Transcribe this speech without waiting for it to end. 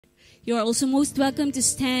You are also most welcome to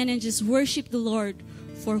stand and just worship the Lord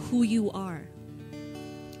for who you are.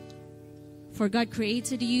 For God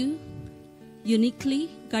created you uniquely.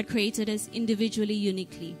 God created us individually,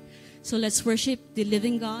 uniquely. So let's worship the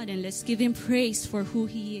living God and let's give Him praise for who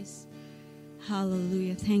He is.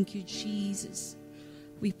 Hallelujah. Thank you, Jesus.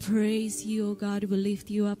 We praise you, O God. We lift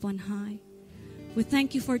you up on high. We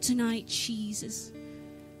thank you for tonight, Jesus.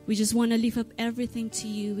 We just want to lift up everything to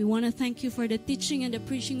you. We want to thank you for the teaching and the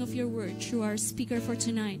preaching of your word through our speaker for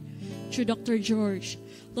tonight, through Dr. George.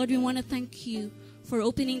 Lord, we want to thank you for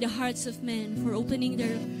opening the hearts of men, for opening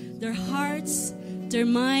their hearts, their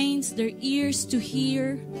minds, their ears to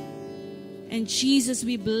hear. And Jesus,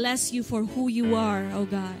 we bless you for who you are, oh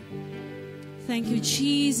God. Thank you,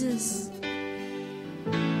 Jesus.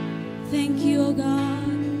 Thank you, oh God.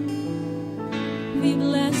 We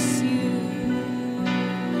bless you.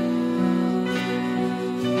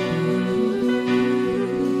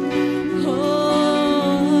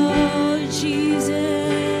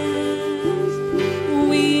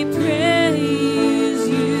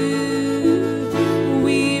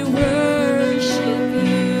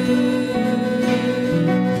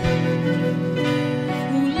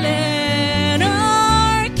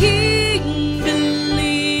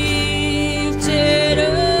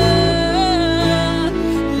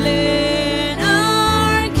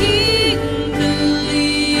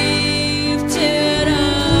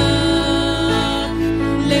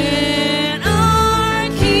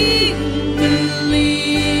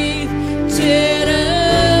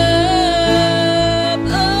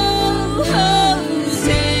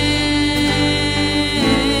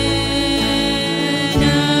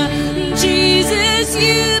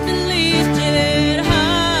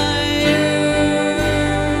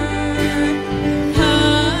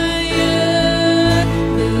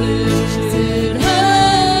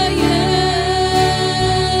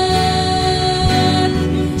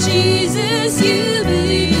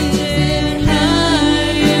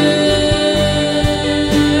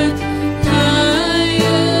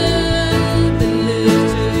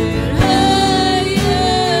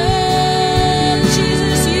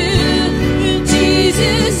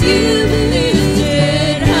 Jesus.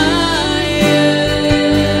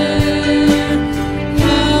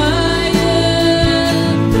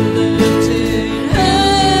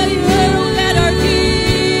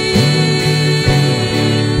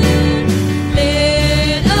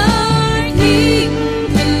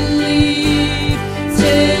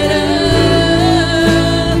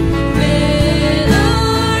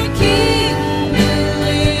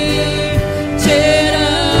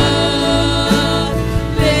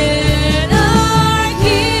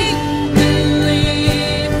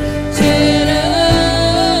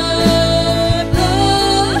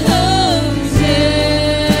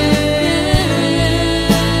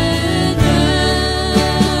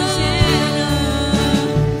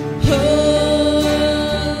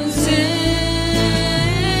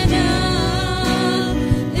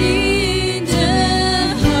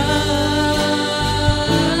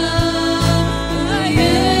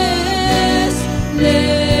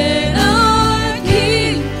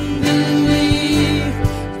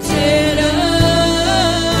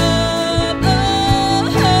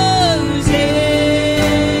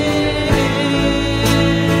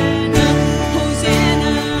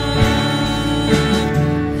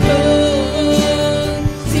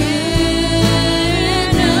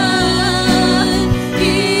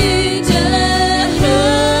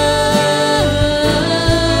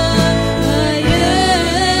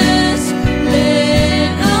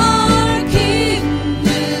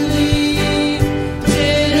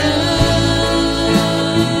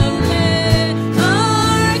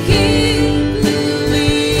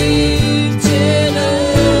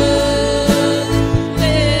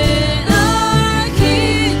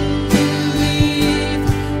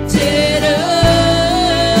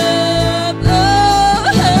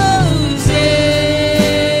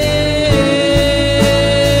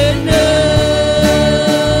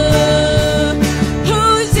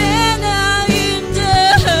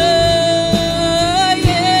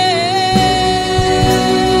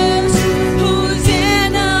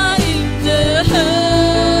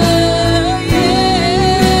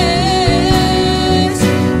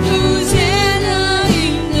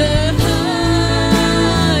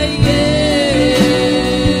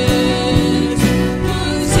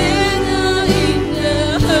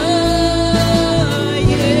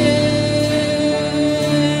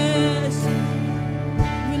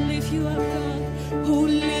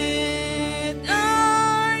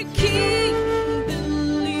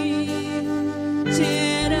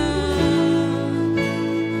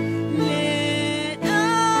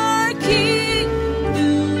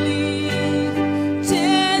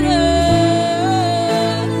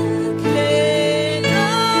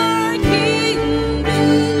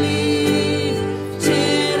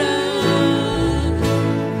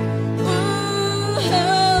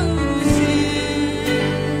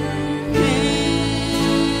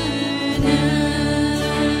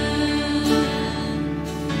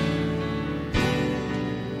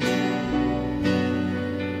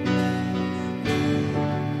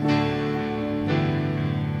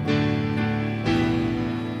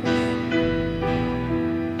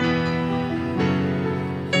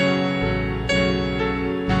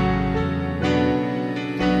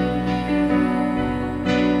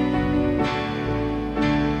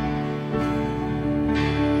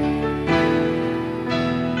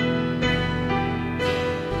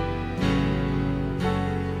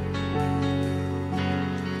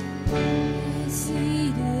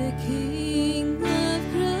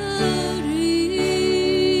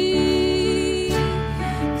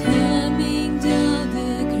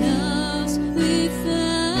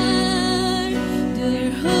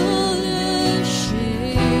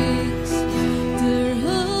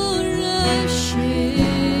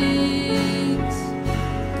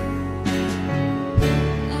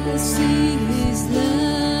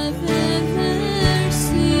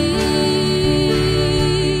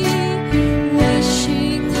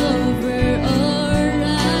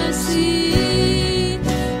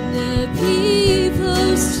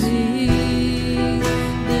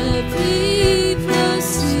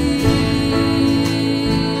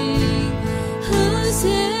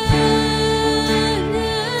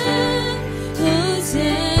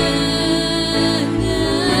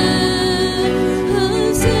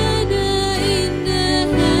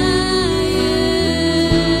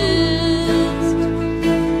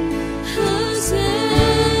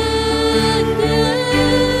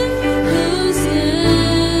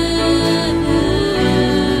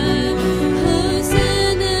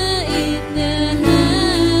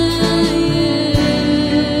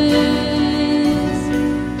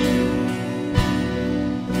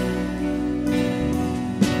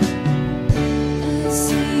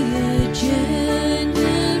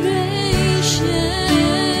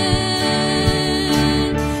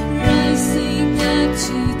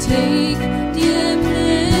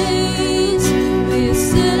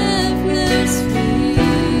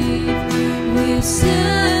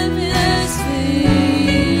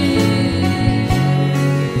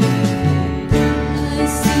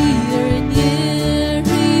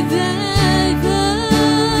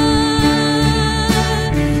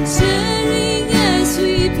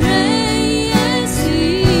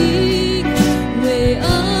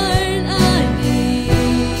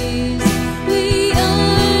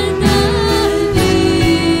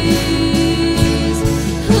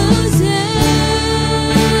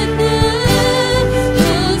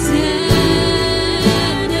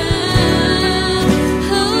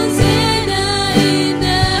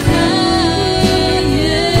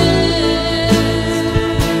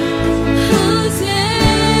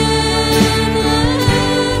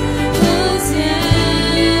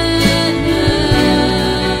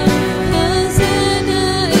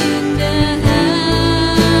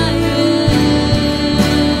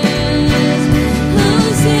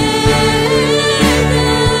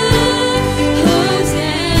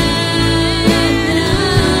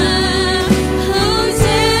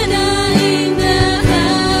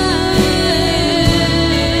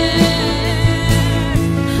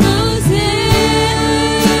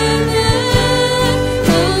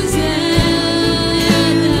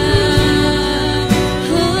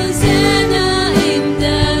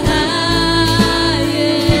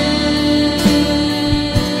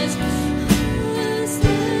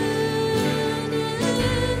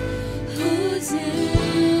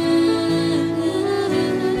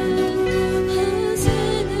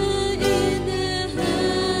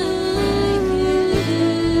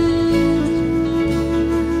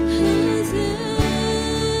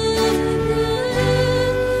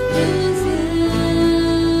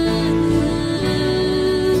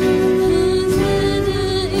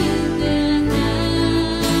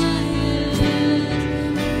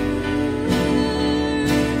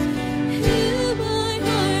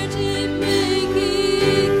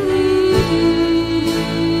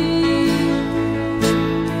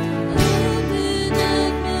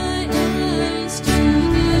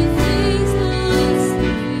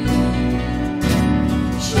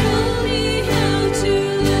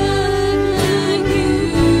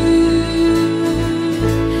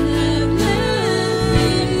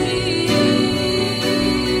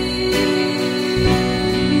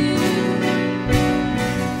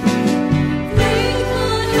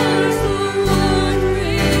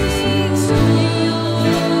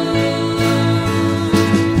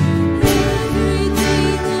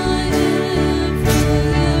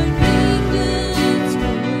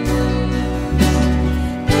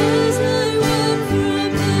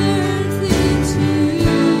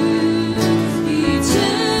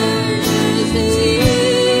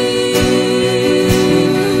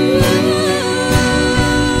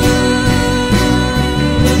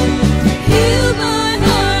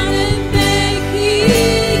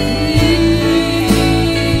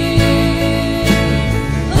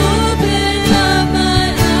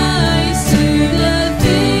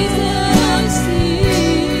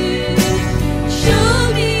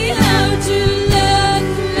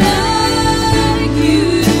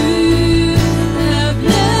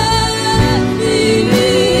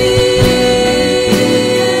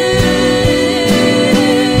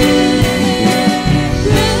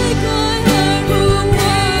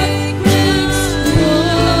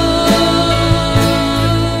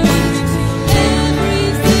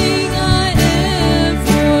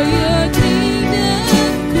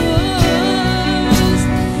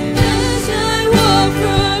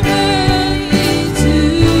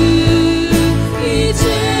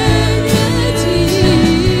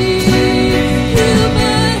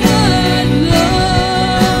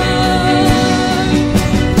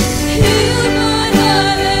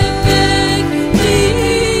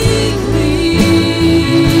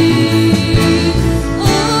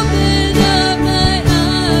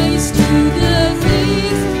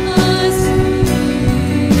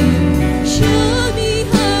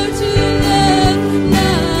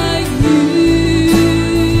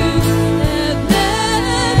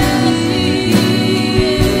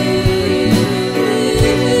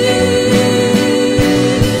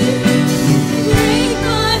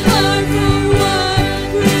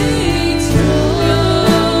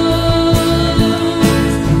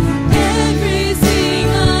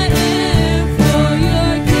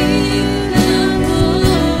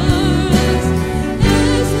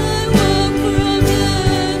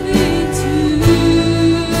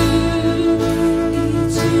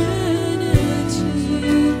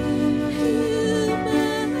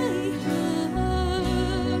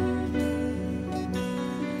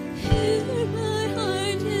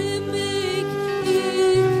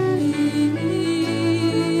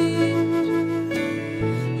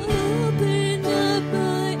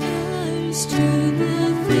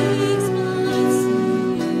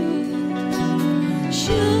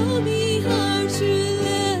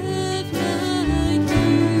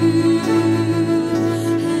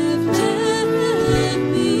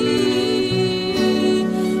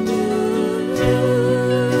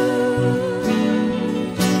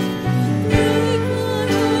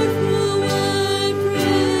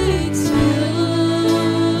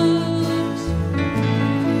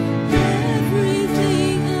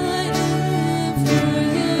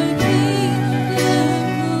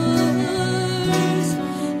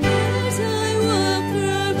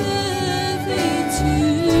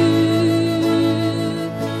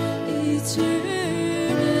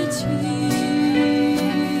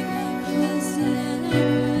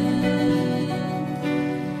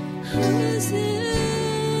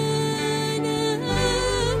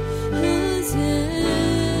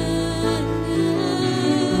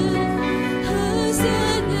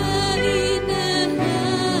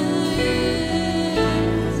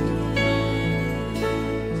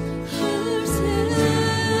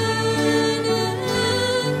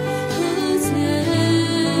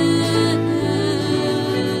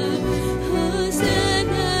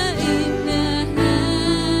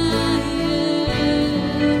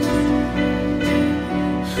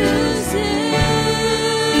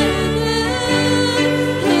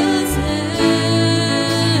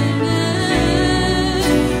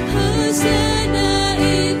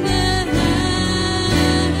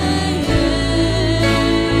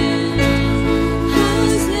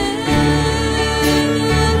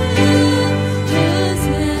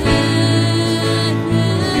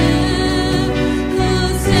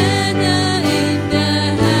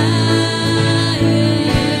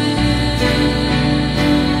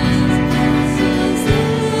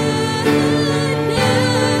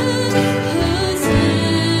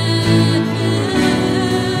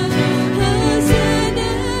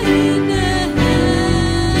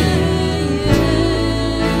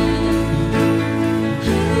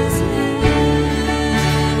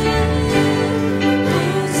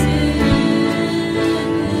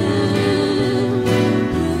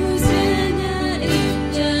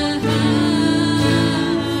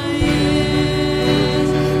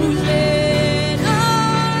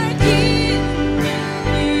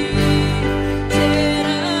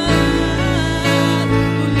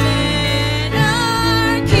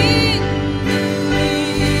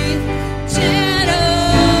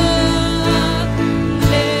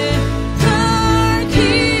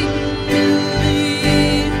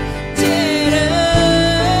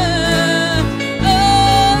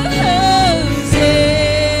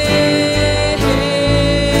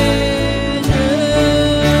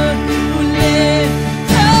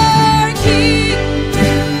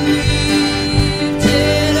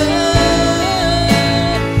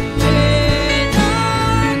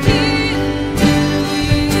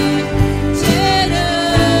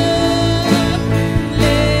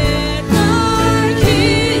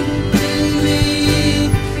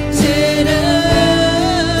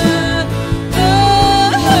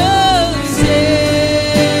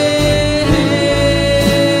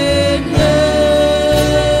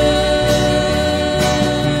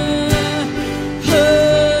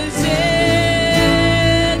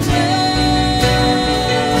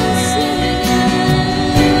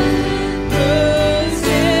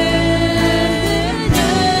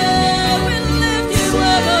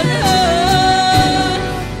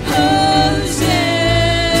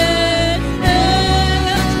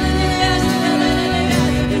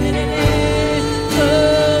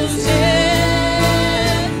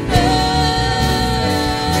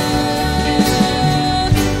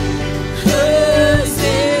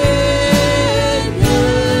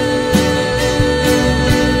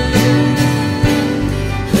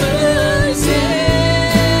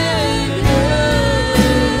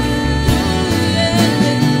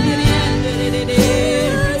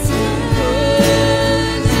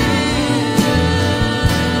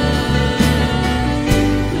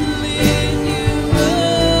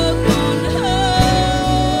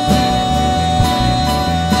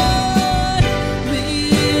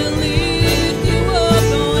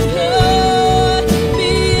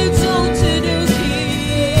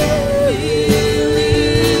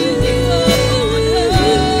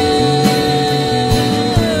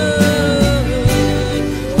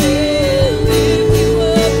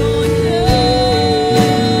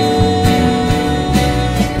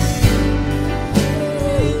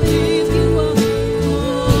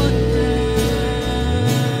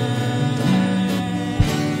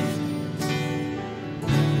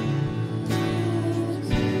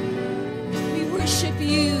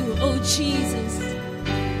 Jesus.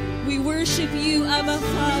 We worship you, Abba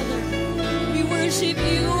Father. We worship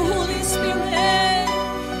you, Holy Spirit.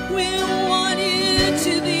 We want you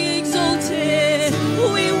to be exalted.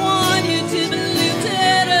 We want you to be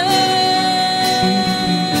lifted up.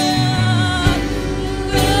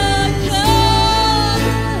 God,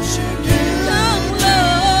 come,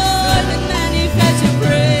 Lord, and manifest your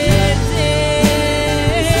presence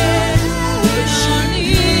on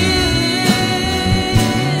you.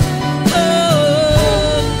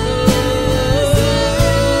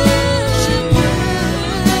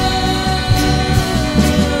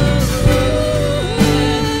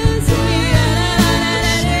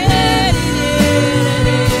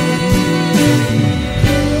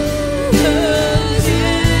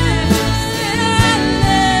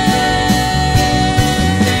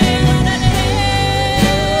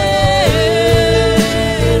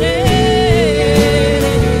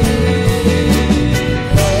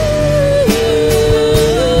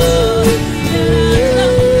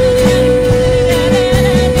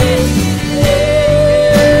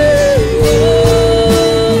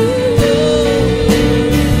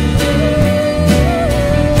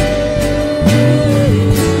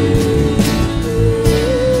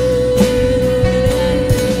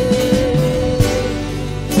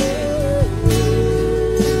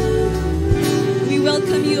 We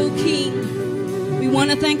welcome you, O King. We want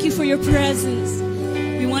to thank you for your presence.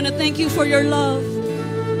 We want to thank you for your love.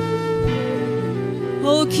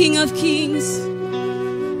 O King of Kings,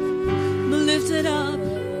 be lifted up,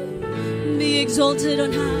 be exalted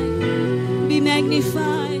on high, be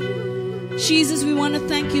magnified. Jesus, we want to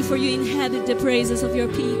thank you for you inhabit the praises of your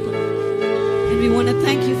people. And we want to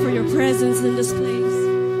thank you for your presence in this place.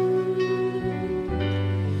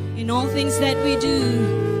 In all things that we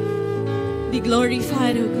do, be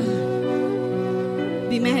glorified, O God.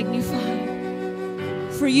 Be magnified.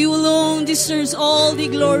 For you alone deserves all the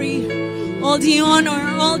glory, all the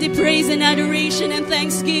honor, all the praise and adoration and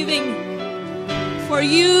thanksgiving. For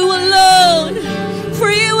you alone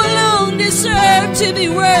deserve to be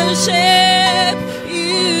worshipped.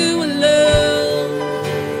 You alone,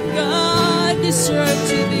 God, deserve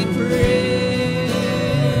to be praised.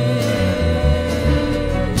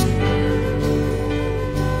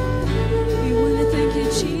 We want to thank you,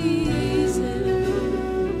 Jesus.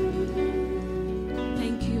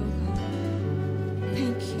 Thank you, God.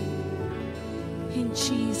 Thank you. In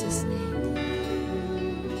Jesus' name.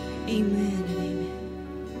 Amen and amen.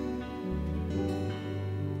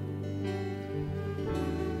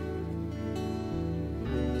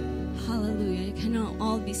 Hallelujah. You can now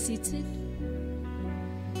all be seated.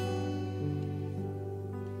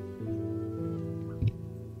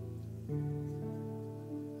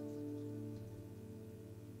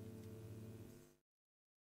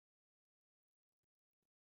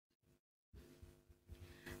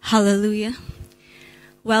 Hallelujah.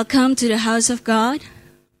 Welcome to the house of God.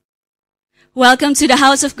 Welcome to the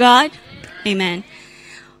house of God. Amen.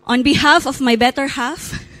 On behalf of my better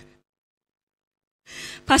half,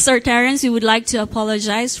 Pastor Terrence, we would like to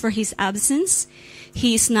apologize for his absence.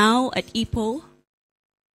 He is now at Ipoh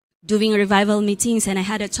doing revival meetings, and I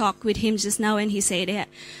had a talk with him just now, and he said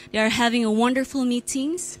they are having a wonderful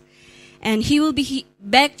meetings, and he will be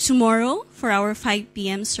back tomorrow for our 5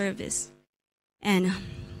 p.m. service. And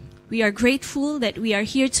we are grateful that we are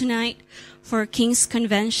here tonight for King's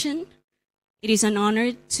Convention. It is an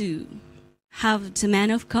honor to have the man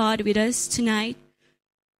of God with us tonight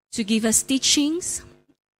to give us teachings.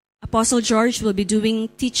 Apostle George will be doing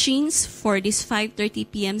teachings for this 5:30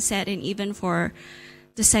 p.m. set and even for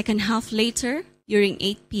the second half later during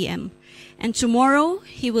 8 p.m. And tomorrow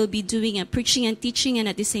he will be doing a preaching and teaching and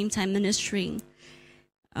at the same time ministering.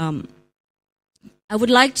 I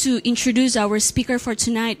would like to introduce our speaker for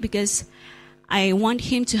tonight because I want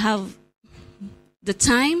him to have the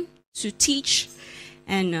time to teach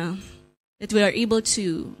and that we are able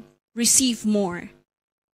to receive more.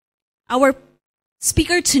 Our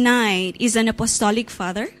speaker tonight is an apostolic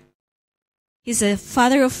father. He's a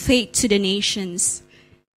father of faith to the nations.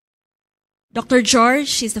 Dr.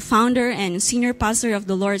 George is the founder and senior pastor of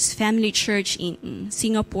the Lord's Family Church in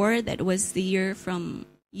Singapore. That was the year from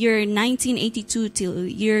year 1982 till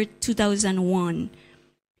year 2001.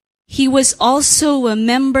 He was also a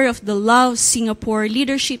member of the Love Singapore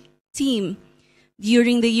leadership team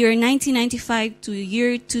during the year 1995 to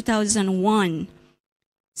year 2001.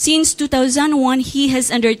 Since 2001, he has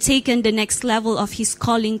undertaken the next level of his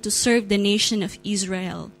calling to serve the nation of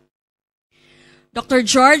Israel. Dr.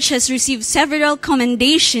 George has received several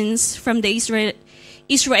commendations from the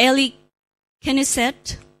Israeli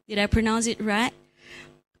Knesset, did I pronounce it right?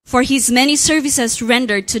 for his many services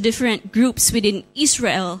rendered to different groups within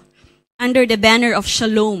Israel under the banner of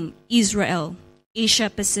Shalom Israel, Asia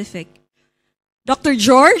Pacific. Dr.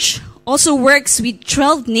 George also works with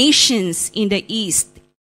 12 nations in the East,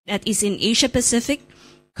 that is in Asia Pacific,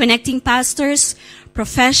 connecting pastors,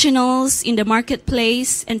 professionals in the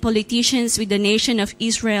marketplace, and politicians with the nation of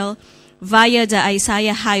Israel via the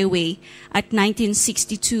Isaiah Highway at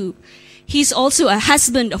 1962. He's also a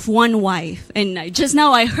husband of one wife. And just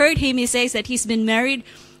now I heard him, he says that he's been married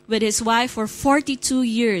with his wife for 42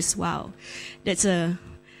 years. Wow. That's a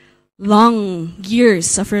long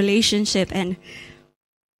years of relationship. And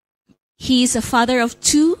he's a father of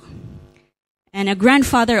 2 and a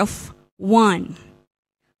grandfather of 1.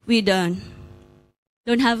 We don't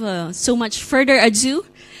have so much further ado.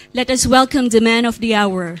 Let us welcome the man of the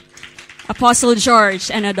hour, Apostle George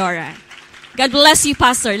Annadorai. God bless you,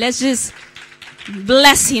 Pastor. Let's just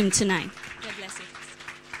bless him tonight. God bless you.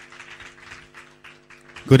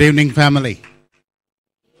 Good evening, family.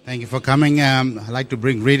 Thank you for coming. I'd like to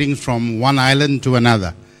bring greetings from one island to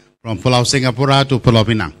another, from Pulau Singapura to Pulau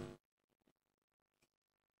Pinang.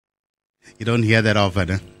 You don't hear that often,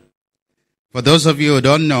 huh? For those of you who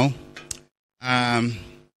don't know, I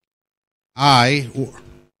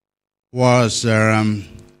was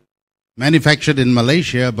manufactured in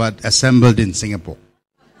Malaysia but assembled in Singapore.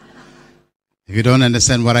 If you don't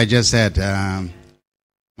understand what I just said,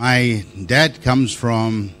 my dad comes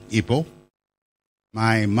from Ipoh.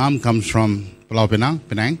 My mom comes from Pulau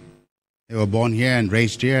Penang. They were born here and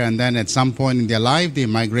raised here, and then at some point in their life they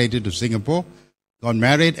migrated to Singapore, got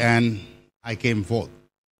married, and I came forth.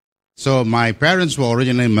 So my parents were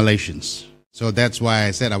originally Malaysians. So that's why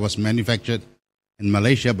I said I was manufactured in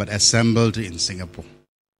Malaysia but assembled in Singapore.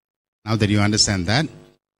 Now that you understand that,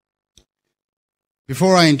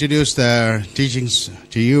 before I introduce the teachings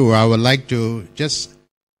to you, I would like to just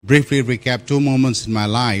briefly recap 2 moments in my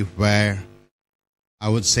life where I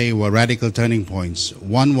would say were radical turning points.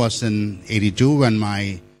 One was in 82 when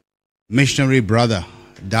my missionary brother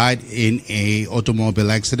died in an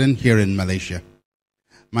automobile accident here in Malaysia.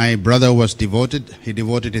 My brother was devoted. He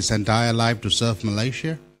devoted his entire life to serve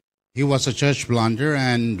Malaysia. He was a church planter,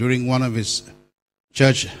 and during one of his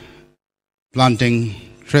church planting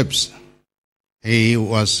trips, he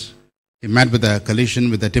met with a collision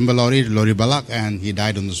with a timber lorry balak, and he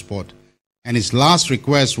died on the spot. And his last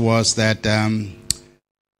request was that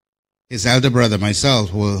his elder brother,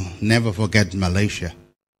 myself, will never forget Malaysia.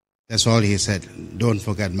 That's all he said. Don't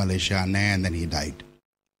forget Malaysia, and then he died.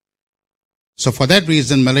 So for that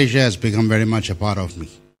reason, Malaysia has become very much a part of me.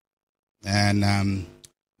 And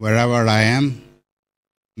wherever I am,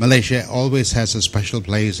 Malaysia always has a special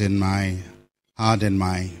place in my heart and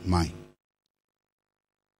my mind.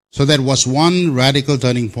 So that was one radical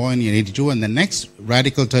turning point in 82, and the next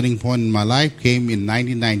radical turning point in my life came in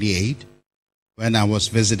 1998 when I was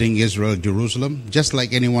visiting Israel, Jerusalem, just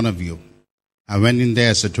like any one of you. I went in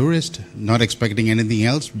there as a tourist, not expecting anything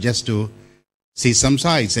else, just to see some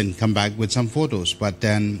sights and come back with some photos. But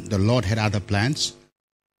then the Lord had other plans.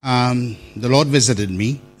 The Lord visited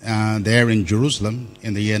me there in Jerusalem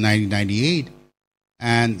in the year 1998.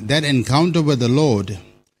 And that encounter with the Lord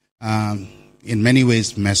in many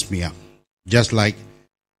ways messed me up. Just like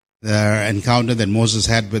the encounter that Moses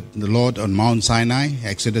had with the Lord on Mount Sinai,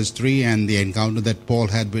 Exodus 3, and the encounter that Paul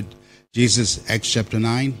had with Jesus, Acts chapter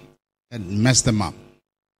 9, that messed them up.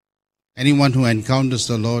 Anyone who encounters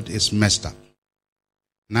the Lord is messed up.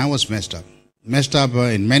 And I was messed up. Messed up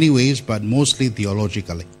in many ways, but mostly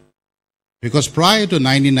theologically. Because prior to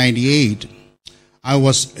 1998, I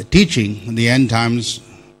was teaching the end times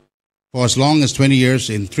for as long as 20 years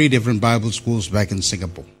in 3 different Bible schools back in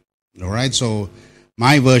Singapore. All right, so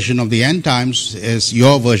my version of the end times is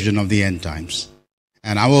your version of the end times.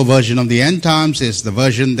 And our version of the end times is the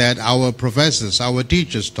version that our professors, our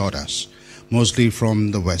teachers taught us, mostly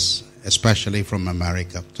from the West, especially from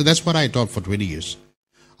America. So that's what I taught for 20 years.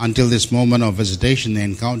 Until this moment of visitation, the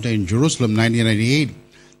encounter in Jerusalem,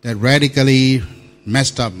 1998, that radically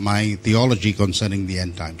messed up my theology concerning the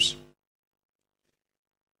end times.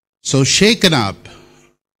 So shaken up,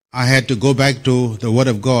 I had to go back to the Word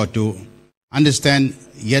of God to understand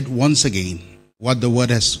yet once again what the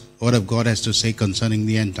Word of God has to say concerning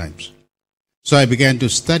the end times. So I began to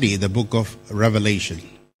study the book of Revelation,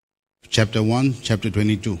 chapter 1, chapter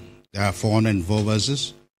 22. There are 404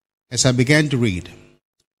 verses. As I began to read,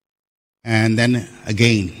 and then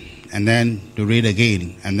again, and then to read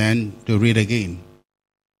again, and then to read again,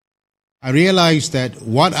 I realized that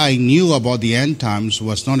what I knew about the end times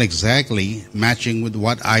was not exactly matching with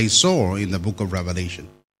what I saw in the book of Revelation,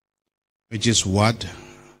 which is what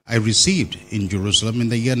I received in Jerusalem in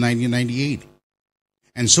the year 1998.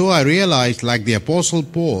 And so I realized, like the Apostle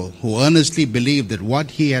Paul, who earnestly believed that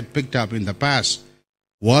what he had picked up in the past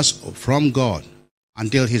was from God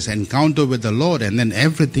until his encounter with the Lord, and then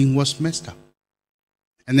everything was messed up.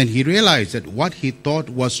 And then he realized that what he thought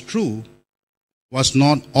was true was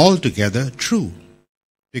not altogether true,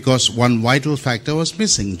 because one vital factor was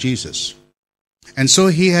missing, Jesus. And so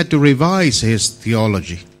he had to revise his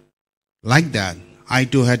theology. Like that, I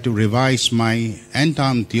too had to revise my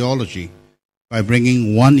end-time theology by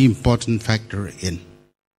bringing one important factor in.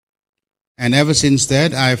 And ever since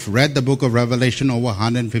that, I've read the book of Revelation over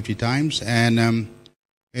 150 times, and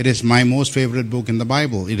it is my most favorite book in the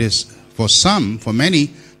Bible. It is, for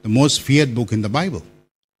many, the most feared book in the Bible.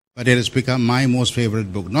 But it has become my most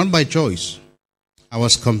favorite book, not by choice. I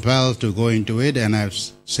was compelled to go into it, and I've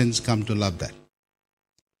since come to love that.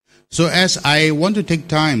 So as I want to take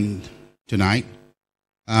time tonight,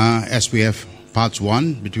 as we have parts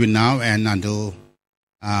 1 between now and until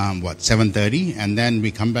 7:30, and then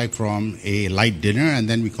we come back from a light dinner, and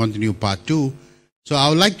then we continue part 2. So I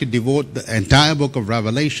would like to devote the entire book of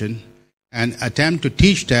Revelation and attempt to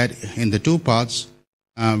teach that in the 2 parts,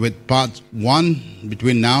 with part 1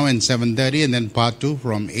 between now and 7:30, and then part 2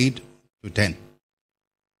 from 8 to 10.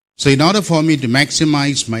 So in order for me to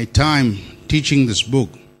maximize my time teaching this book,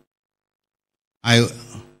 I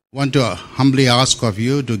want to humbly ask of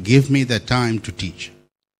you to give me the time to teach.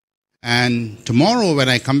 And tomorrow when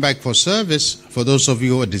I come back for service, for those of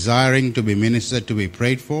you who are desiring to be ministered, to be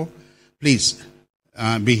prayed for, please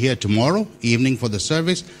be here tomorrow evening for the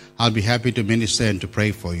service. I'll be happy to minister and to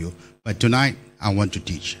pray for you. But tonight I want to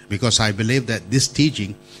teach, because I believe that this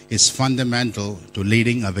teaching is fundamental to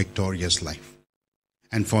leading a victorious life.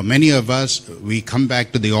 And for many of us, we come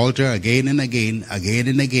back to the altar again and again, again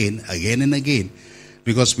and again, again and again,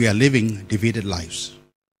 because we are living defeated lives.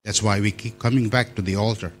 That's why we keep coming back to the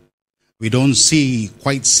altar. We don't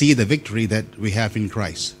quite see the victory that we have in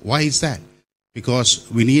Christ. Why is that?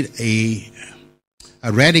 Because we need a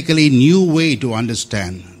radically new way to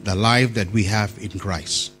understand the life that we have in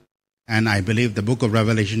Christ. And I believe the book of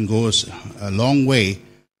Revelation goes a long way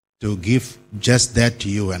to give just that to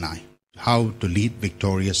you and I, how to lead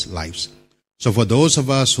victorious lives. So for those of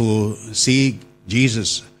us who see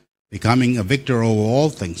Jesus becoming a victor over all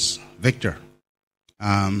things, victor,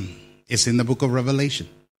 it's in the book of Revelation,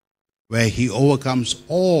 where he overcomes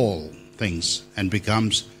all things and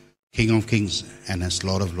becomes King of Kings and as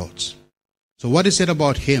Lord of Lords. So what is it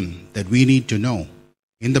about him that we need to know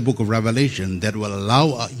in the book of Revelation that will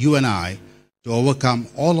allow you and I to overcome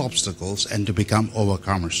all obstacles and to become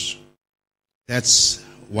overcomers? That's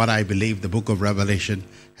what I believe the book of Revelation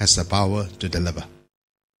has the power to deliver.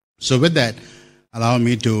 So with that, allow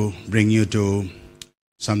me to bring you to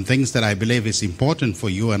some things that I believe is important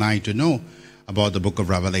for you and I to know about the book of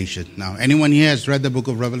Revelation. Now, anyone here has read the book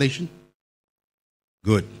of Revelation?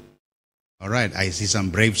 Good. All right, I see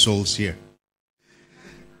some brave souls here.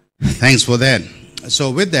 Thanks for that.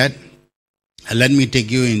 So with that, let me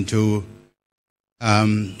take you into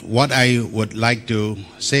what I would like to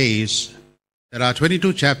say is there are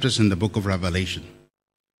 22 chapters in the book of Revelation,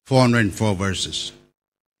 404 verses.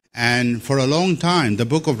 And for a long time, the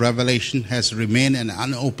book of Revelation has remained an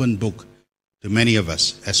unopened book to many of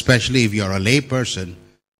us, especially if you're a lay person,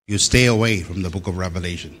 you stay away from the book of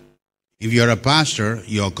Revelation. If you're a pastor,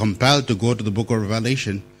 you're compelled to go to the book of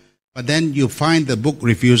Revelation, but then you find the book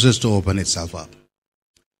refuses to open itself up.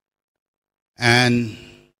 And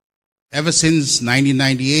ever since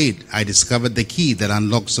 1998, I discovered the key that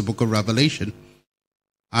unlocks the book of Revelation.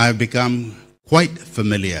 I've become quite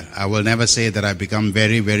familiar. I will never say that I've become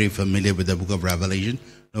very, very familiar with the book of Revelation.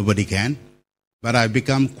 Nobody can. But I've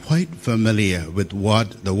become quite familiar with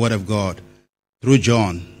what the Word of God, through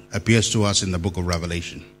John, appears to us in the book of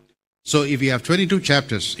Revelation. So if you have 22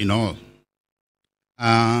 chapters in all,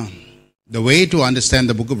 the way to understand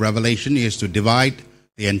the book of Revelation is to divide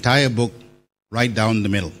the entire book right down the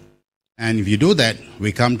middle. And if you do that,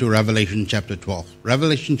 we come to Revelation chapter 12.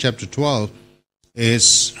 Revelation chapter 12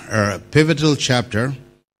 is a pivotal chapter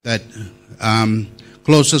that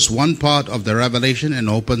closes one part of the Revelation and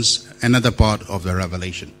opens another part of the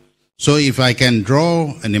Revelation. So if I can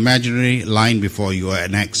draw an imaginary line before you,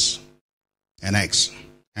 an X,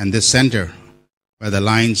 and this center where the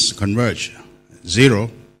lines converge, 0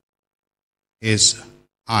 is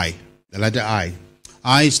I, the letter I.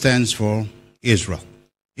 I stands for Israel.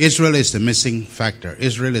 Israel is the missing factor.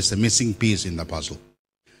 Israel is the missing piece in the puzzle.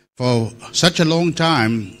 For such a long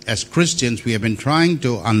time, as Christians, we have been trying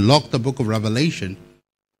to unlock the book of Revelation,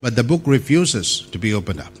 but the book refuses to be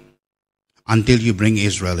opened up until you bring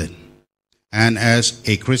Israel in. And as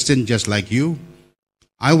a Christian just like you,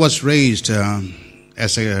 I was raised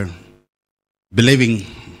as a believing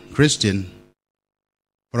Christian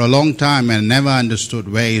for a long time and never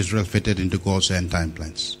understood where Israel fitted into God's end time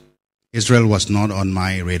plans. Israel was not on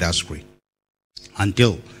my radar screen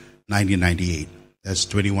until 1998. That's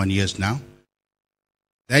 21 years now.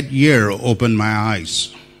 That year opened my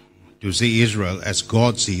eyes to see Israel as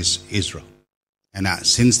God sees Israel. And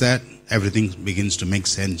since that, everything begins to make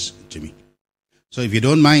sense to me. So if you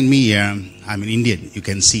don't mind me, I'm an Indian, you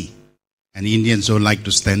can see. And Indians don't like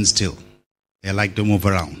to stand still. They like to move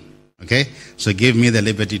around. Okay? So give me the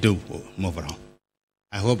liberty to move around.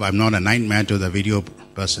 I hope I'm not a nightmare to the video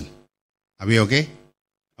person. Are we okay?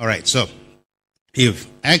 Alright, so if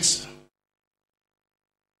X,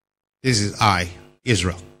 this is I,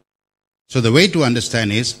 Israel. So the way to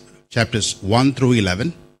understand is chapters 1 through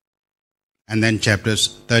 11 and then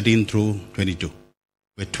chapters 13 through 22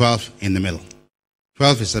 with 12 in the middle.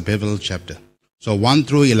 12 is a pivotal chapter. So 1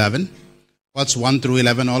 through 11. What's 1 through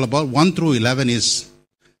 11 all about? 1 through 11 is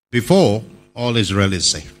before all Israel is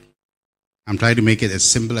saved. I'm trying to make it as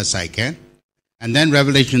simple as I can. And then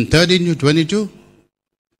Revelation 13 to 22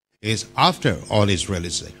 is after all Israel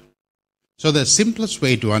is saved. So the simplest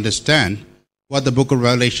way to understand what the book of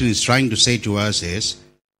Revelation is trying to say to us is,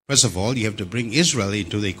 first of all, you have to bring Israel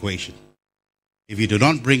into the equation. If you do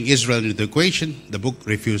not bring Israel into the equation, the book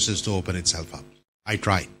refuses to open itself up. I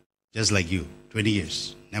tried, just like you, 20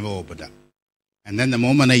 years, never opened up. And then the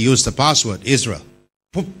moment I used the password, Israel,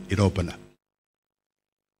 poof, it opened up.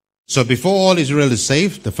 So before all Israel is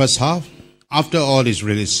saved, the first half. After all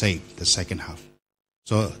Israel is saved, the second half.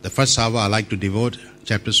 So the first half I like to devote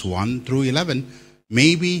chapters 1 through 11,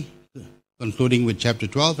 maybe concluding with chapter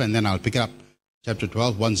 12, and then I'll pick up chapter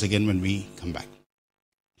 12 once again when we come back.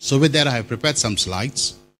 So with that, I have prepared some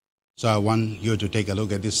slides. So I want you to take a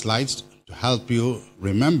look at these slides to help you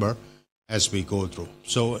remember as we go through.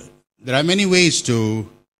 So there are many ways to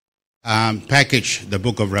package the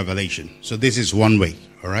book of Revelation. So this is one way,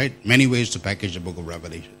 all right? Many ways to package the book of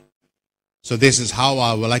Revelation. So this is how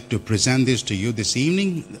I would like to present this to you this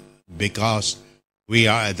evening, because we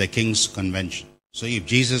are at the King's Convention. So if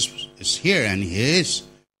Jesus is here, and he is,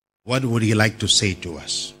 what would he like to say to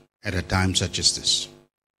us at a time such as this?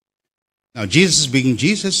 Now, Jesus being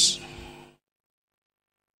Jesus,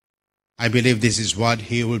 I believe this is what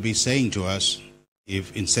he will be saying to us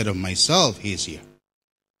if instead of myself, he is here.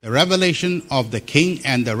 The revelation of the King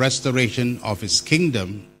and the restoration of his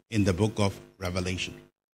kingdom in the book of Revelation.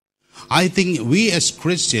 I think we as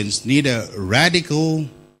Christians need a radical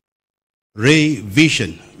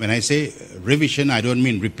revision. When I say revision, I don't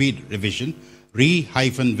mean repeat revision.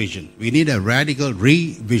 Re-vision. We need a radical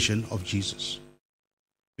revision of Jesus.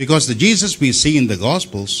 Because the Jesus we see in the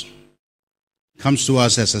Gospels comes to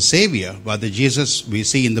us as a Savior, but the Jesus we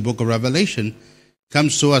see in the book of Revelation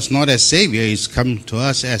comes to us not as Savior, he's come to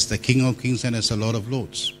us as the King of Kings and as the Lord of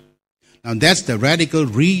Lords. Now that's the radical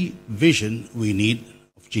revision we need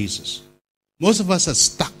of Jesus. Most of us are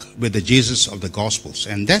stuck with the Jesus of the Gospels,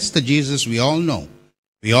 and that's the Jesus we all know.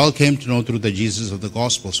 We all came to know through the Jesus of the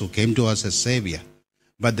Gospels who came to us as Savior.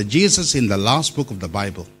 But the Jesus in the last book of the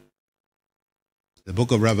Bible, the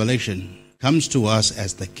book of Revelation, comes to us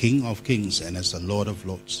as the King of Kings and as the Lord of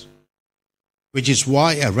Lords. Which is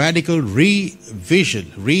why a radical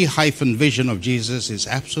revision, re-vision of Jesus is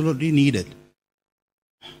absolutely needed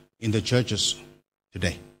in the churches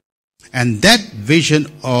today. And that vision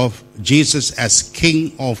of Jesus as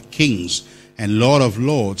King of Kings and Lord of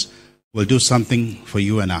Lords will do something for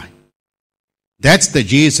you and I. That's the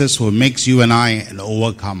Jesus who makes you and I an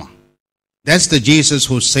overcomer. That's the Jesus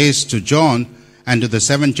who says to John and to the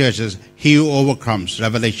 7 churches, he who overcomes,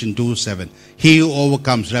 Revelation 2:7. He who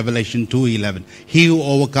overcomes, Revelation 2:11. He who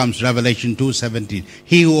overcomes, Revelation 2:17.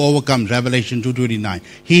 He who overcomes, Revelation 2:29.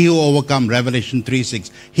 He who overcomes, Revelation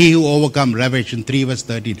 3:6. He who overcomes, Revelation 3 verse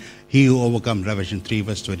 13. He who overcomes, Revelation 3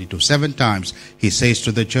 verse 22. 7 times he says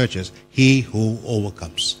to the churches, he who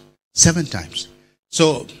overcomes. 7 times.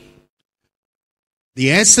 So, the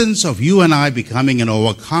essence of you and I becoming an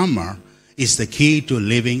overcomer is the key to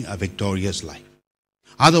living a victorious life.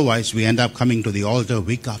 Otherwise, we end up coming to the altar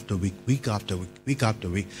week after week, week after week, week after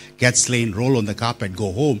week, get slain, roll on the carpet,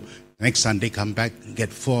 go home. Next Sunday, come back,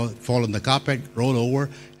 fall on the carpet, roll over,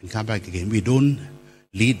 and come back again. We don't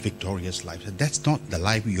lead victorious lives. That's not the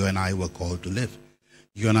life you and I were called to live.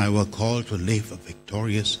 You and I were called to live a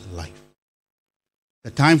victorious life.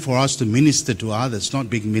 The time for us to minister to others,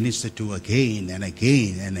 not being ministered to again and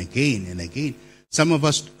again and again and again. Some of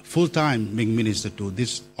us full-time being ministered to.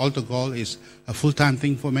 This altar call is a full-time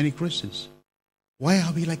thing for many Christians. Why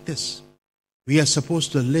are we like this? We are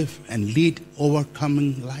supposed to live and lead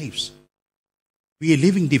overcoming lives. We are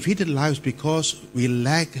living defeated lives because we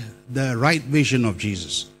lack the right vision of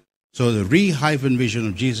Jesus. So the vision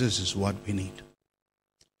of Jesus is what we need.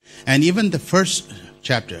 And even the first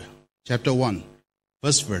chapter 1,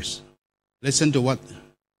 first verse, listen to what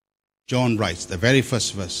John writes, the very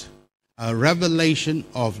first verse. A revelation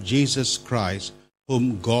of Jesus Christ,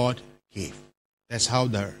 whom God gave. That's how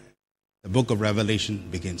the book of Revelation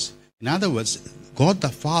begins. In other words, God the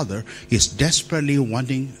Father is desperately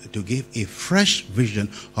wanting to give a fresh vision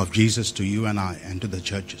of Jesus to you and I and to the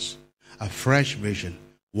churches. A fresh vision.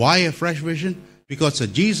 Why a fresh vision? Because the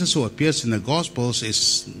Jesus who appears in the Gospels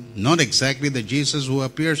is not exactly the Jesus who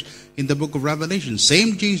appears in the book of Revelation.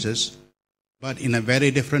 Same Jesus, but in a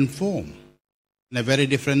very different form, in a very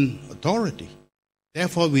different authority.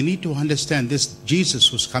 Therefore, we need to understand this Jesus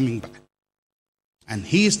who's coming back. And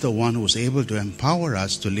He is the one who is able to empower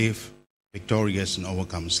us to live victorious and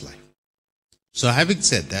overcome life. So having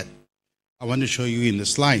said that, I want to show you in the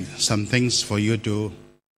slide some things for you to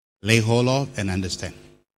lay hold of and understand.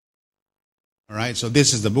 All right, so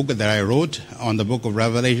this is the book that I wrote on the book of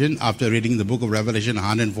Revelation after reading the book of Revelation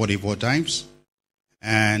 144 times.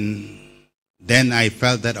 And then I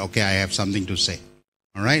felt that, okay, I have something to say.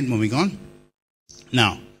 All right, moving on.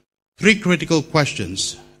 Now, 3 critical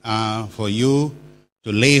questions for you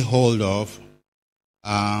to lay hold of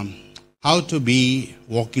how to be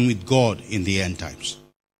walking with God in the end times.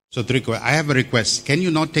 So 3 questions. I have a request. Can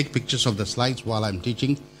you not take pictures of the slides while I'm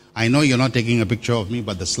teaching? I know you're not taking a picture of me,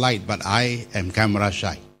 but the slide, but I am camera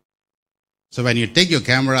shy. So when you take your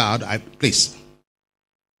camera out, please.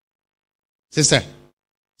 Sister,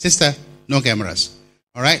 no cameras.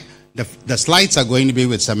 All right? The slides are going to be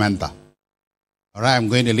with Samantha. All right? I'm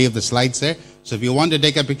going to leave the slides there. So if you want to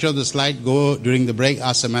take a picture of the slide, go during the break,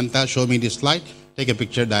 ask Samantha, show me this slide, take a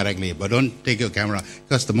picture directly. But don't take your camera,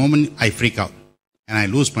 because the moment I freak out and I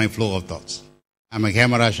lose my flow of thoughts. I'm a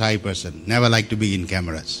camera shy person. Never like to be in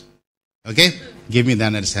cameras. Okay? Give me that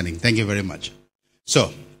understanding. Thank you very much.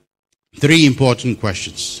 So, 3 important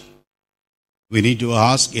questions we need to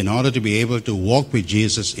ask in order to be able to walk with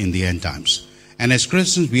Jesus in the end times. And as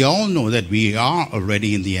Christians, we all know that we are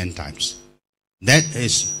already in the end times. That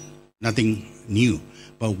is nothing new.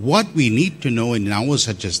 But what we need to know in hours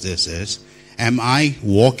such as this is, am I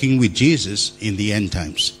walking with Jesus in the end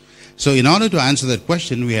times? So in order to answer that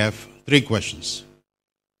question, we have 3 questions.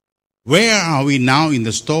 Where are we now in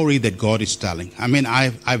the story that God is telling? I mean,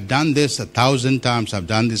 I've done this 1,000 times. I've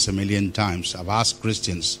done this 1,000,000 times. I've asked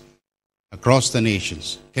Christians across the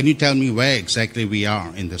nations, can you tell me where exactly we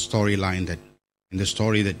are in the storyline in the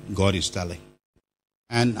story that God is telling?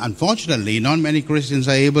 And unfortunately, not many Christians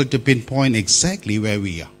are able to pinpoint exactly where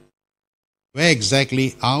we are. Where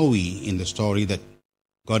exactly are we in the story that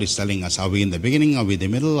God is telling us? Are we in the beginning? Are we in the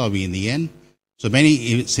middle? Are we in the end? So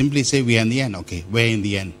many simply say we are in the end. Okay, where in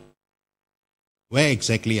the end? Where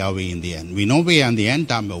exactly are we in the end? We know we are in the end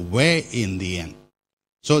time, but where in the end?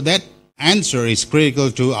 So that answer is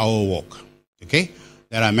critical to our walk. Okay?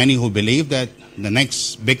 There are many who believe that the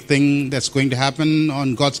next big thing that's going to happen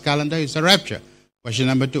on God's calendar is the rapture. Question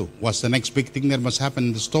number 2, what's the next big thing that must happen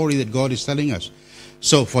in the story that God is telling us?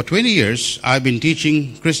 So for 20 years, I've been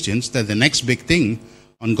teaching Christians that the next big thing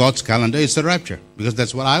on God's calendar is the rapture, because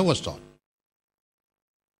that's what I was taught.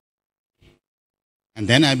 And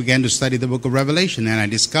then I began to study the book of Revelation, and I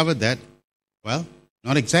discovered that, well,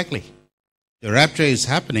 not exactly. The rapture is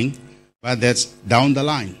happening, but that's down the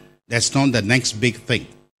line. That's not the next big thing.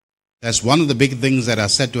 That's one of the big things that are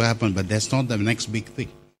said to happen, but that's not the next big thing.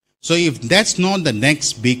 So if that's not the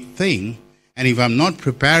next big thing, and if I'm not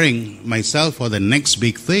preparing myself for the next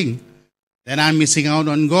big thing, then I'm missing out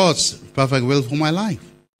on God's perfect will for my life.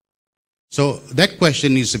 So that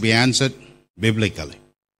question needs to be answered biblically.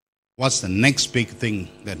 What's the next big thing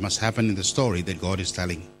that must happen in the story that God is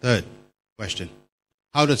telling? 3rd question.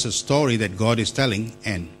 How does the story that God is telling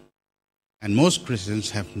end? And most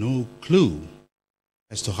Christians have no clue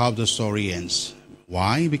as to how the story ends.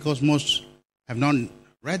 Why? Because most have not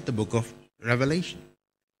read the book of Revelation.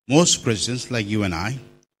 Most Christians, like you and I,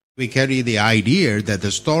 we carry the idea that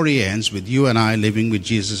the story ends with you and I living with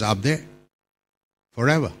Jesus up there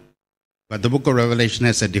forever. But the book of Revelation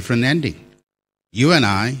has a different ending. You and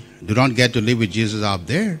I do not get to live with Jesus up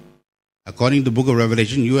there. According to the book of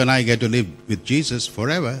Revelation, you and I get to live with Jesus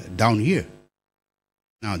forever down here.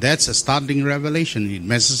 Now that's a startling revelation. It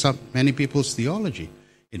messes up many people's theology.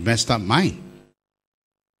 It messed up mine.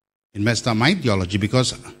 It messed up my theology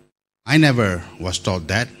because I never was taught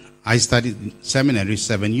that. I studied seminary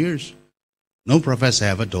 7 years. No professor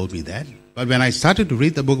ever told me that. But when I started to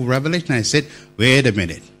read the book of Revelation, I said, wait a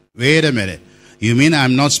minute. You mean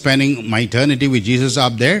I'm not spending my eternity with Jesus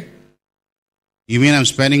up there? You mean I'm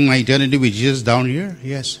spending my eternity with Jesus down here?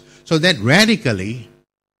 Yes. So that radically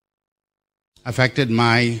affected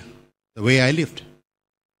the way I lived.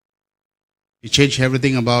 It changed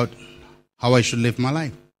everything about how I should live my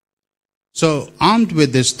life. So armed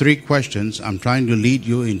with these three questions, I'm trying to lead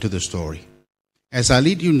you into the story. As I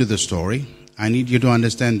lead you into the story, I need you to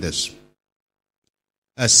understand this.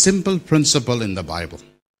 A simple principle in the Bible.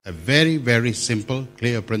 A very, very simple,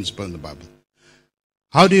 clear principle in the Bible.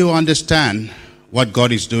 How do you understand what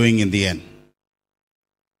God is doing in the end?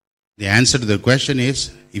 The answer to the question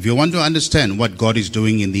is, if you want to understand what God is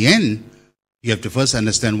doing in the end, you have to first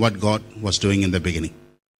understand what God was doing in the beginning.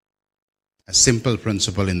 A simple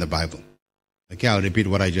principle in the Bible. Okay, I'll repeat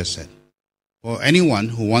what I just said. For anyone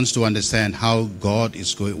who wants to understand what God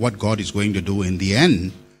is going to do in the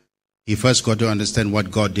end, he first got to understand what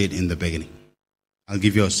God did in the beginning. I'll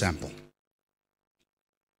give you a sample.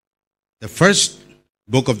 The first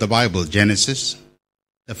book of the Bible, Genesis,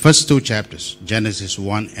 the first two chapters, Genesis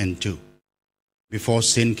 1 and 2. Before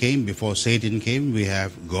sin came, before Satan came, we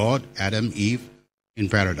have God, Adam, Eve in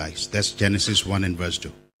paradise. That's Genesis 1 and verse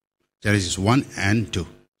 2. Genesis 1 and 2,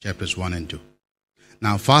 chapters 1 and 2.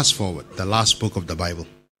 Now fast forward, the last book of the Bible.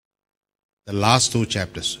 The last two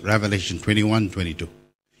chapters, Revelation 21, 22.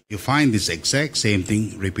 You find this exact same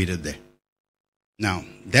thing repeated there. Now,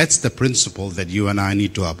 that's the principle that you and I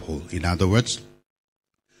need to uphold. In other words,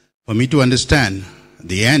 for me to understand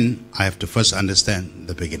the end, I have to first understand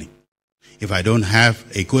the beginning. If I don't have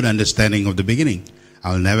a good understanding of the beginning,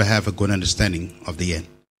 I'll never have a good understanding of the end.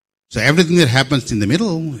 So everything that happens in the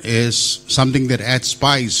middle is something that adds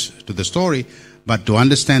spice to the story, but to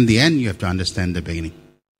understand the end, you have to understand the beginning.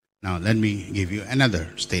 Now, let me give you another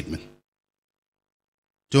statement.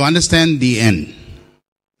 To understand the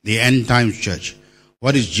end times church,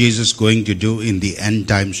 what is Jesus going to do in the end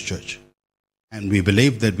times church? And we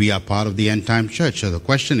believe that we are part of the end times church. So the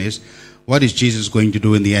question is, what is Jesus going to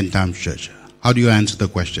do in the end times church? How do you answer the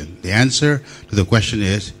question? The answer to the question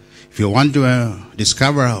is, if you want to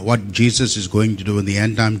discover what Jesus is going to do in the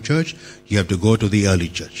end time church, you have to go to the early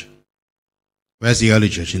church. Where's the early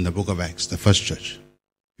church? In the book of Acts, the first church.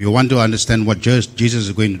 If you want to understand what Jesus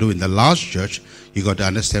is going to do in the last church, you got to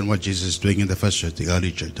understand what Jesus is doing in the first church, the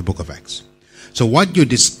early church, the book of Acts. So what you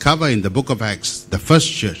discover in the book of Acts, the first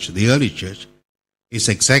church, the early church, is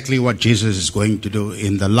exactly what Jesus is going to do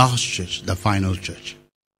in the last church, the final church.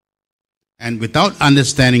 And without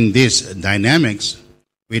understanding these dynamics,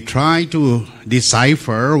 we try to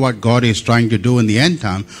decipher what God is trying to do in the end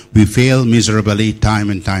time. We fail miserably time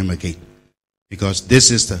and time again. Because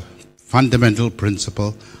this is the fundamental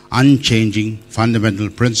principle, unchanging fundamental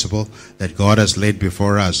principle that God has laid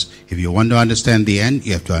before us. If you want to understand the end,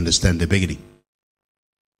 you have to understand the beginning.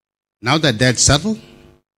 Now that that's settled,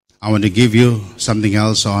 I want to give you something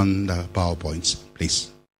else on the PowerPoints, please.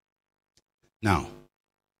 Now,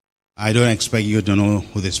 I don't expect you to know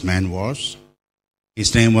who this man was.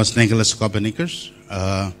 His name was Nicholas Copernicus.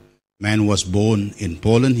 Man was born in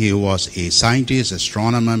Poland. He was a scientist,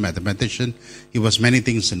 astronomer, mathematician. He was many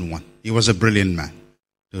things in one. He was a brilliant man.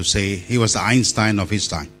 To say he was the Einstein of his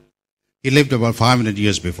time. He lived about 500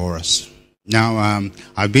 years before us. Now,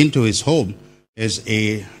 I've been to his home. It's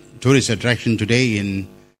a tourist attraction today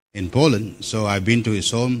in Poland. So I've been to his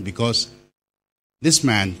home because this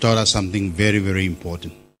man taught us something very, very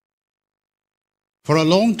important. For a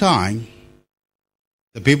long time,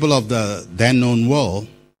 the people of the then known world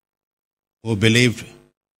who believed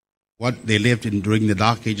what they lived in during the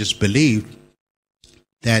Dark Ages believed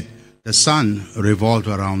that the sun revolved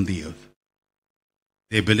around the earth.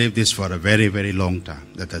 They believed this for a very, very long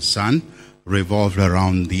time, that the sun revolved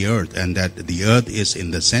around the earth and that the earth is in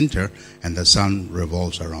the center and the sun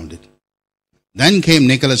revolves around it. Then came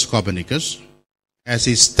Nicholas Copernicus. As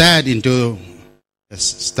he stared into the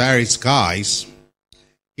starry skies,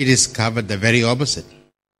 he discovered the very opposite.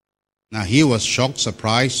 Now he was shocked,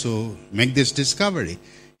 surprised to make this discovery.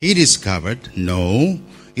 He discovered, no,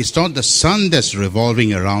 it's not the sun that's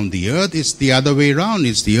revolving around the earth, it's the other way around.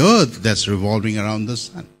 It's the earth that's revolving around the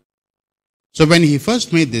sun. So when he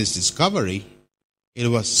first made this discovery, it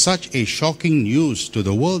was such a shocking news to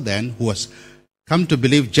the world then, who was come to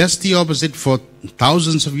believe just the opposite for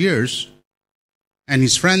thousands of years. And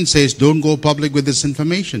his friend says, don't go public with this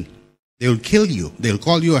information. They will kill you. They'll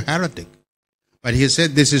call you a heretic. But he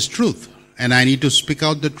said, this is truth, and I need to speak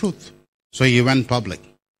out the truth. So he went public.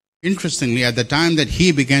 Interestingly, at the time that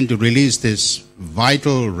he began to release this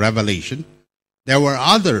vital revelation, there were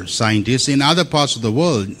other scientists in other parts of the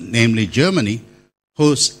world, namely Germany,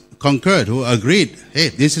 who concurred, who agreed, hey,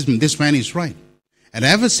 this man is right. And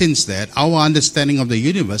ever since that, our understanding of the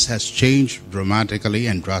universe has changed dramatically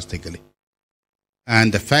and drastically.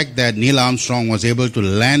 And the fact that Neil Armstrong was able to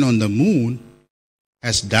land on the moon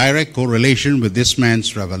has direct correlation with this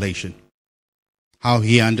man's revelation, how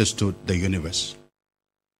he understood the universe.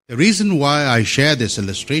 The reason why I share this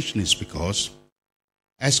illustration is because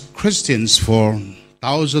as Christians for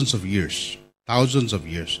thousands of years,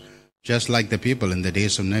 just like the people in the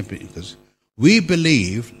days of Nebuchadnezzar, we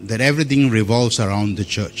believe that everything revolves around the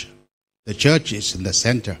church. The church is in the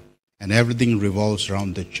center, and everything revolves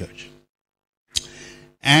around the church.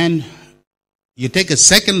 And you take a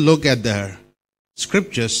second look at the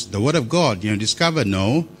scriptures, the Word of God, you discover,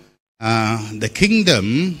 no, the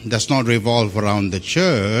kingdom does not revolve around the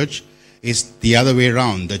church. It's the other way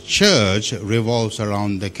around. The church revolves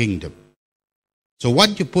around the kingdom. So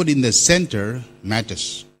what you put in the center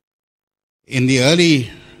matters. In the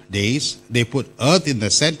early days, they put earth in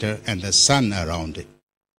the center and the sun around it.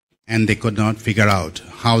 And they could not figure out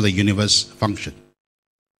how the universe functioned.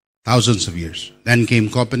 Thousands of years. Then came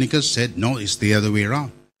Copernicus, said, no, it's the other way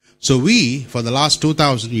around. So we, for the last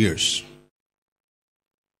 2,000 years,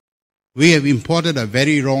 we have imported a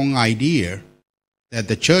very wrong idea that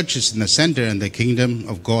the church is in the center and the kingdom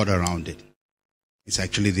of God around it. It's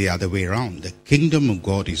actually the other way around. The kingdom of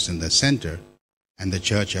God is in the center and the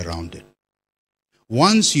church around it.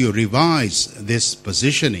 Once you revise this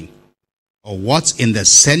positioning, or what's in the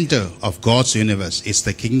center of God's universe, is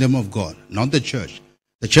the kingdom of God, not the church.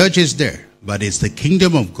 The church is there, but it's the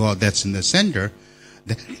kingdom of God that's in the center.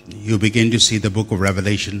 Then you begin to see the book of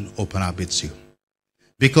Revelation open up its you.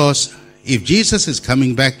 Because if Jesus is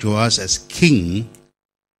coming back to us as king,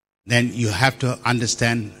 then you have to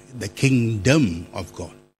understand the kingdom of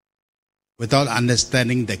God. Without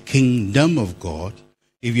understanding the kingdom of God,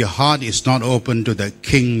 if your heart is not open to the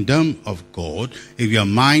kingdom of God, if your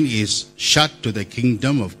mind is shut to the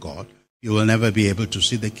kingdom of God, you will never be able to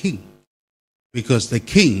see the king. Because the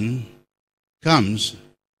king comes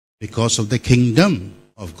because of the kingdom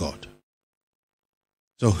of God.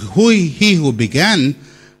 So he who began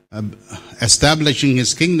establishing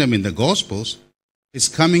his kingdom in the Gospels is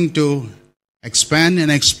coming to expand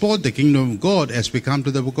and export the kingdom of God as we come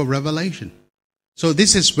to the book of Revelation. So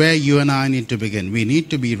this is where you and I need to begin. We need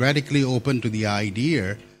to be radically open to the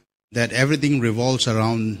idea that everything revolves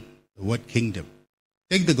around the word kingdom.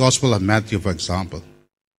 Take the Gospel of Matthew, for example.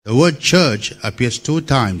 The word church appears 2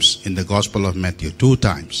 times in the Gospel of Matthew, 2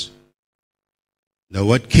 times. The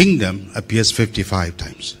word kingdom appears 55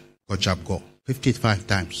 times. Go. 55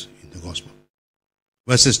 times in the Gospel.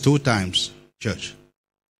 Versus 2 times church.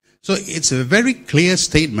 So it's a very clear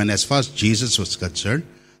statement as far as Jesus was concerned,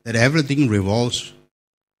 that everything revolves,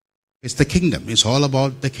 it's the kingdom. It's all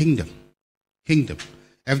about the kingdom. Kingdom.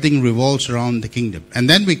 Everything revolves around the kingdom. And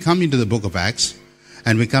then we come into the book of Acts,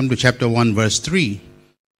 and we come to chapter 1, verse 3.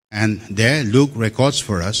 And there Luke records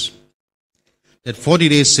for us that 40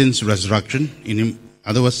 days since resurrection, in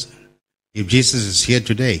other words, if Jesus is here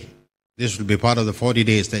today, this will be part of the 40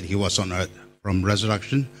 days that he was on earth, from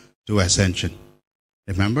resurrection to ascension.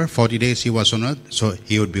 Remember, 40 days he was on earth, so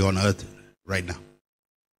he would be on earth right now.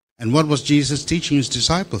 And what was Jesus teaching his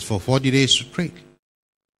disciples for 40 days straight?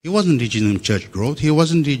 He wasn't teaching them church growth. He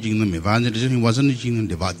wasn't teaching them evangelism. He wasn't teaching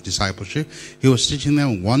them discipleship. He was teaching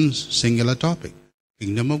them one singular topic,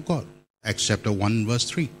 kingdom of God. Acts chapter 1, verse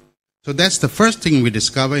 3. So that's the first thing we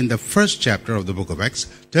discover in the first chapter of the book of Acts.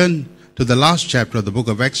 Turn to the last chapter of the book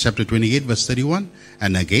of Acts, chapter 28, verse 31.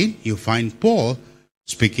 And again, you find Paul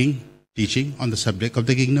speaking, teaching on the subject of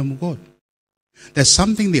the kingdom of God. There's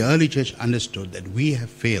something the early church understood that we have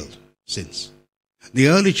failed since. The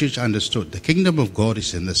early church understood the kingdom of God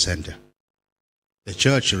is in the center. The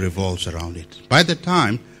church revolves around it. By the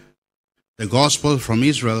time the gospel from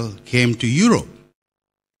Israel came to Europe,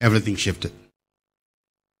 everything shifted.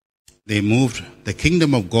 They moved the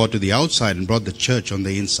kingdom of God to the outside and brought the church on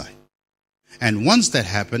the inside. And once that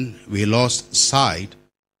happened, we lost sight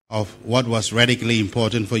of what was radically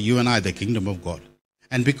important for you and I, the kingdom of God.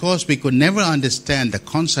 And because we could never understand the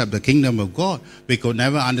concept, the kingdom of God, we could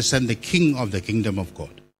never understand the king of the kingdom of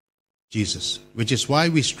God, Jesus. Which is why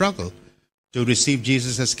we struggle to receive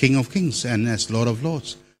Jesus as King of Kings and as Lord of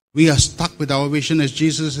Lords. We are stuck with our vision as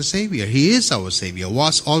Jesus as Savior. He is our Savior,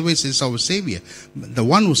 was, always is our Savior. The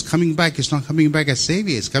one who's coming back is not coming back as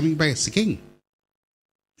Savior, he's coming back as the King.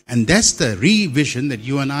 And that's the revision that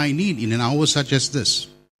you and I need in an hour such as this.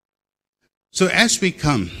 So as we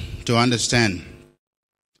come to understand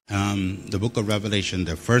the book of Revelation,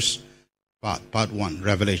 the first part 1,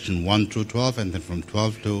 Revelation 1 through 12, and then from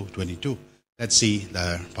 12 to 22. Let's see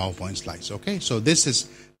the PowerPoint slides. Okay, so this is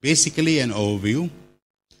basically an overview.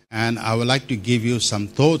 And I would like to give you some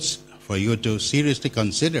thoughts for you to seriously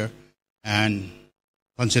consider and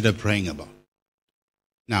consider praying about.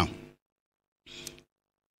 Now,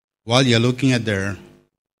 while you're looking at their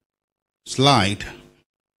slide,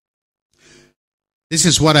 this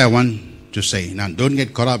is what I want to say. Now, don't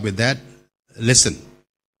get caught up with that. Listen.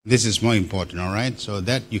 This is more important, all right? So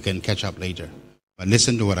that you can catch up later. But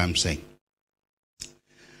listen to what I'm saying.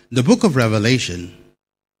 The book of Revelation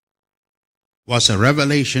was a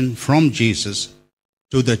revelation from Jesus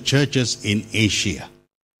to the churches in Asia.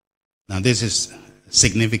 Now, this is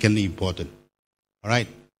significantly important. All right?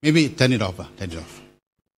 Maybe turn it off. Turn it off.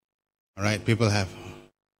 All right? People have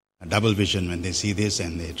a double vision when they see this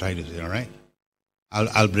and they try to say, all right?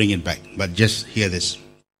 I'll bring it back. But just hear this.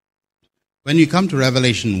 When you come to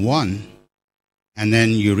Revelation 1, and then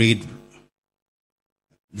you read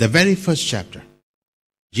the very first chapter,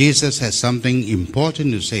 Jesus has something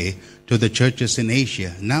important to say to the churches in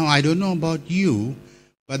Asia. Now, I don't know about you,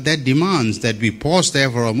 but that demands that we pause there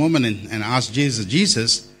for a moment and ask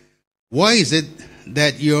Jesus, why is it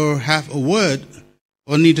that you have a word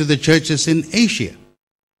only to the churches in Asia?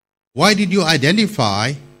 Why did you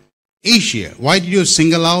identify Asia? Why did you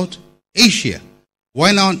single out Asia?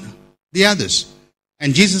 Why not the others?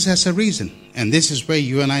 And Jesus has a reason. And this is where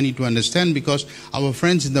you and I need to understand, because our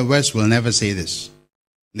friends in the West will never say this.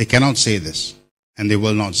 They cannot say this. And they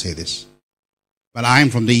will not say this. But I am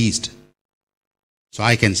from the East. So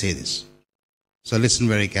I can say this. So listen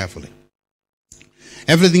very carefully.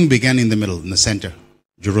 Everything began in the middle, in the center,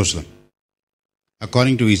 Jerusalem.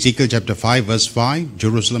 According to Ezekiel chapter 5, verse 5,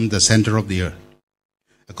 Jerusalem, the center of the earth.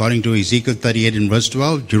 According to Ezekiel 38 in verse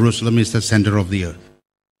 12, Jerusalem is the center of the earth.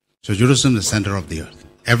 So Jerusalem, the center of the earth.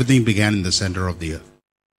 Everything began in the center of the earth.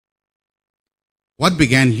 What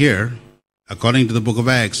began here, according to the book of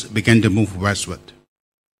Acts, began to move westward.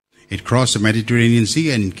 It crossed the Mediterranean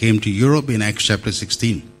Sea and came to Europe in Acts chapter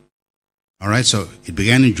 16. Alright, so it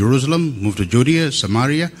began in Jerusalem, moved to Judea,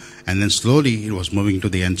 Samaria, and then slowly it was moving to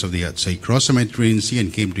the ends of the earth. So it crossed the Mediterranean Sea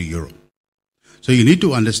and came to Europe. So you need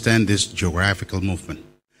to understand this geographical movement.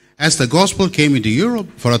 As the gospel came into Europe,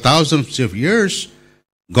 for 1,000 years,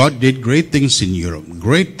 God did great things in Europe,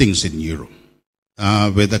 with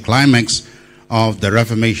the climax of the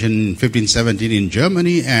Reformation in 1517 in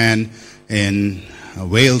Germany and in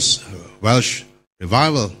Welsh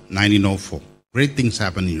revival 1904. Great things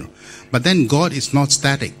happened in Europe. But then God is not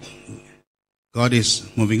static. God is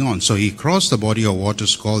moving on. So he crossed the body of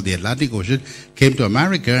waters called the Atlantic Ocean, came to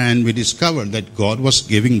America, and we discovered that God was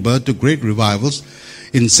giving birth to great revivals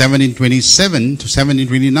in 1727 to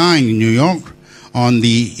 1729 in New York on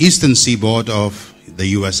the eastern seaboard of the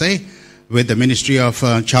USA with the ministry of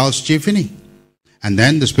Charles G. Finney. And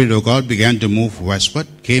then the Spirit of God began to move westward,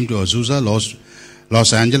 came to Azusa,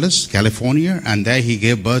 Los Angeles, California, and there he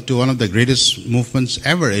gave birth to one of the greatest movements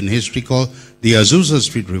ever in history called the Azusa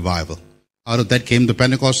Street Revival. Out of that came the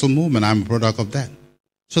Pentecostal movement. I'm a product of that.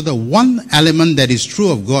 So the one element that is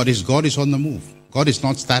true of God is on the move. God is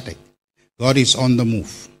not static. God is on the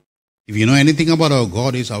move. If you know anything about our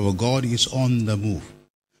God is on the move.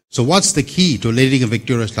 So what's the key to leading a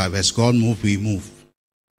victorious life? As God moves, we move.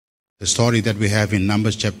 The story that we have in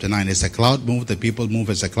Numbers chapter 9 is a cloud move, the people move.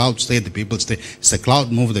 As a cloud stay, the people stay. As a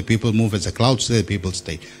cloud move, the people move. As a cloud stay, the people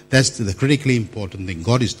stay. That's the critically important thing.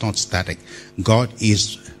 God is not static. God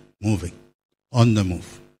is moving, on the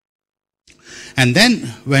move. And then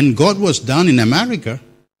when God was done in America,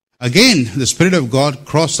 again, the Spirit of God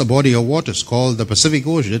crossed the body of waters called the Pacific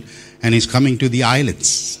Ocean, and is coming to the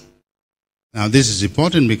islands. Now this is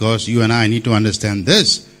important because you and I need to understand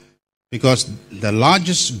this, because the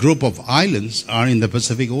largest group of islands are in the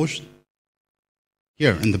Pacific Ocean.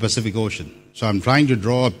 Here in the Pacific Ocean. So I'm trying to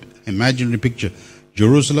draw an imaginary picture.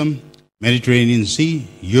 Jerusalem, Mediterranean Sea,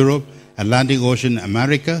 Europe, Atlantic Ocean,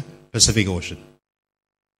 America, Pacific Ocean.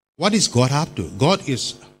 What is God up to? God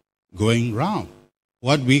is going round.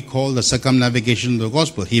 What we call the circumnavigation of the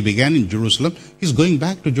gospel. He began in Jerusalem. He's going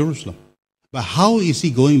back to Jerusalem. But how is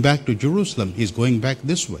he going back to Jerusalem? He's going back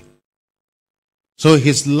this way. So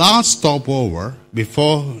his last stopover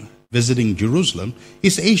before visiting Jerusalem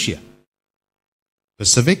is Asia.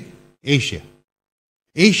 Pacific, Asia.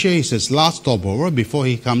 Asia is his last stopover before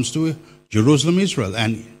he comes to Jerusalem, Israel.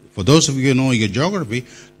 And for those of you who know your geography,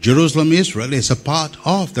 Jerusalem, Israel is a part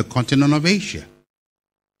of the continent of Asia.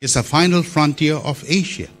 It's a final frontier of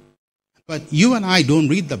Asia. But you and I don't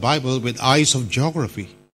read the Bible with eyes of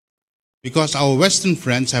geography, because our Western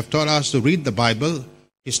friends have taught us to read the Bible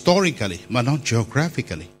historically, but not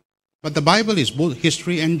geographically. But the Bible is both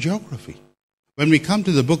history and geography. When we come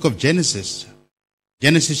to the book of Genesis,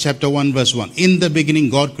 Genesis chapter 1 verse 1. In the beginning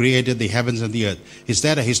God created the heavens and the earth. Is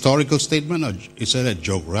that a historical statement or is that a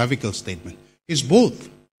geographical statement? It's both.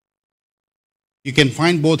 You can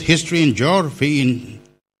find both history and geography in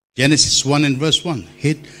Genesis 1 and verse 1.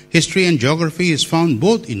 History and geography is found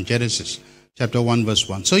both in Genesis chapter 1 verse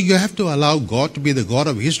 1. So you have to allow God to be the God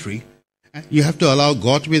of history. And you have to allow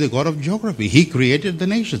God to be the God of geography. He created the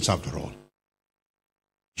nations after all.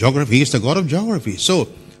 Geography is the God of geography. So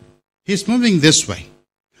He's moving this way,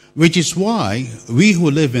 which is why we who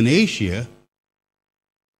live in Asia,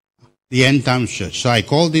 the end times church. So I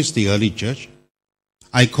call this the early church.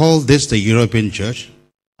 I call this the European church.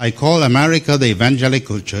 I call America the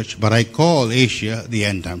evangelical church, but I call Asia the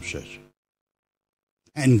end times church.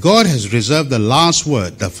 And God has reserved the last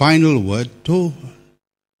word, the final word, to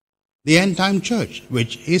the end time church,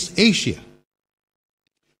 which is Asia.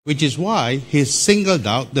 Which is why He singled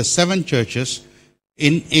out the 7 churches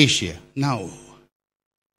in Asia. Now,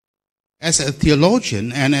 as a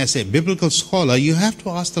theologian and as a biblical scholar, you have to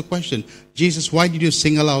ask the question, Jesus, why did you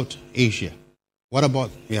single out Asia? What about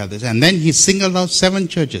this? And then He singled out 7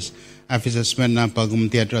 churches. Ephesus, Smyrna,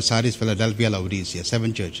 Pergamum, Thyatira, Sardis, Philadelphia, Laodicea.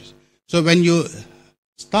 7 churches. So when you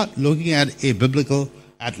start looking at a biblical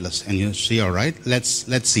atlas and you see, all right, let's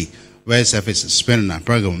see. Where's Ephesus, Smyrna,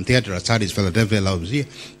 Pergamum, Thyatira, Sardis, Philadelphia, Laodicea?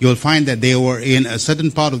 You'll find that they were in a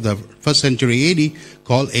certain part of the 1st century AD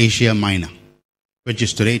called Asia Minor, which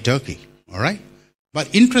is today Turkey. All right?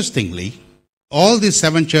 But interestingly, all these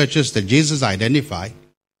 7 churches that Jesus identified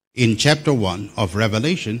in chapter 1 of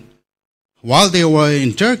Revelation, while they were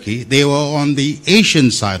in Turkey, they were on the Asian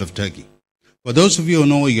side of Turkey. For those of you who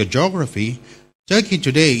know your geography, Turkey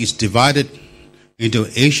today is divided into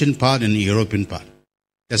Asian part and European part.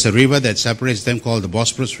 There's a river that separates them called the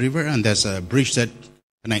Bosporus River, and there's a bridge that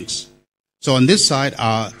connects. So on this side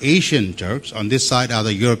are Asian Turks, on this side are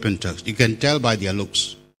the European Turks. You can tell by their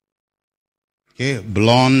looks. Okay,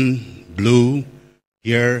 blonde, blue,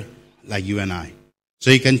 hair like you and I.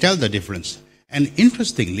 So you can tell the difference. And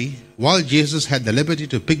interestingly, while Jesus had the liberty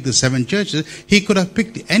to pick the 7 churches, He could have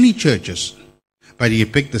picked any churches, but He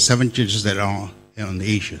picked the 7 churches that are on the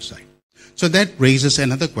Asia side. So that raises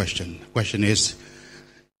another question. The question is,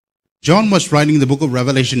 John was writing the book of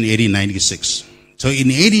Revelation in 1896. So in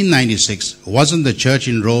 1896, wasn't the church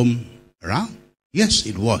in Rome around? Yes,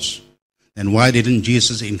 it was. Then why didn't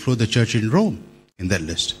Jesus include the church in Rome in that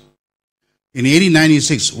list? In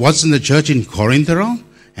 1896, wasn't the church in Corinth around?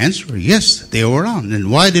 Answer, yes, they were around. Then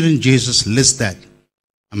why didn't Jesus list that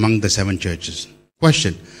among the 7 churches?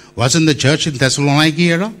 Question, wasn't the church in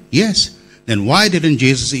Thessaloniki around? Yes. Then why didn't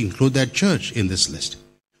Jesus include that church in this list?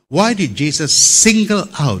 Why did Jesus single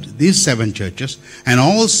out these 7 churches, and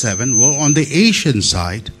all 7 were on the Asian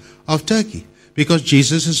side of Turkey? Because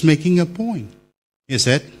Jesus is making a point. He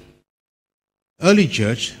said, early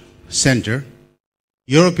church, center,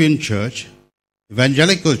 European church,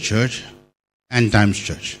 evangelical church, end times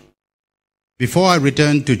church. Before I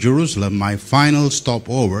return to Jerusalem, my final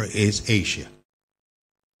stopover is Asia.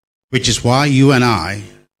 Which is why you and I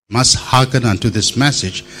must hearken unto this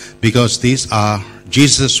message, because these are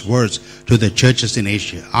Jesus' words to the churches in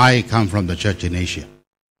Asia. I come from the church in Asia.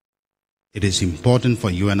 It is important for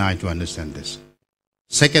you and I to understand this.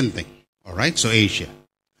 Second thing, all right, so Asia.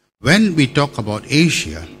 When we talk about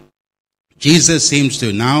Asia, Jesus seems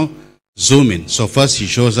to now zoom in. So first He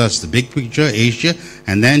shows us the big picture, Asia,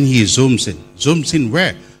 and then He zooms in. Zooms in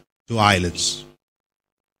where? To islands.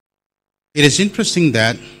 It is interesting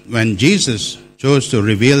that when Jesus chose to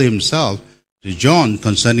reveal Himself to John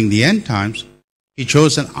concerning the end times, He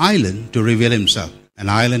chose an island to reveal Himself, an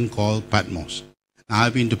island called Patmos. Now,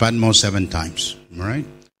 I've been to Patmos 7 times, all right?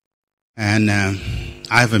 And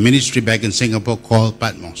I have a ministry back in Singapore called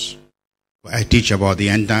Patmos. I teach about the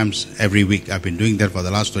end times every week. I've been doing that for the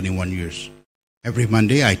last 21 years. Every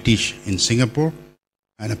Monday I teach in Singapore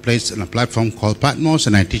at a place on a platform called Patmos,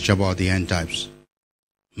 and I teach about the end times.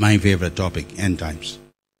 My favorite topic, end times.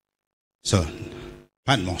 So,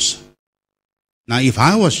 Patmos. Now, if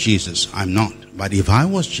I was Jesus, I'm not, but if I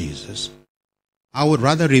was Jesus, I would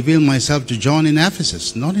rather reveal myself to John in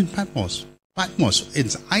Ephesus, not in Patmos. Patmos,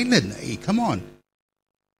 it's an island. Hey, come on.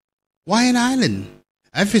 Why an island?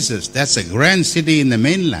 Ephesus, that's a grand city in the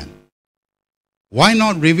mainland. Why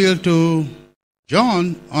not reveal to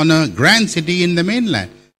John on a grand city in the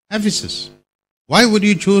mainland, Ephesus? Why would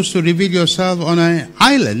you choose to reveal yourself on an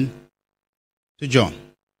island to John?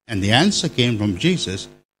 And the answer came from Jesus,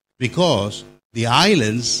 because the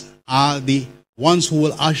islands are the ones who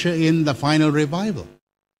will usher in the final revival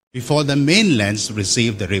before the mainlands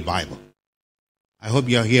receive the revival. I hope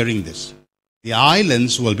you are hearing this. The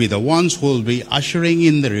islands will be the ones who will be ushering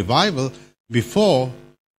in the revival before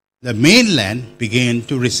the mainland began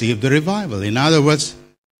to receive the revival. In other words,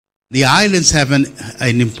 the islands have an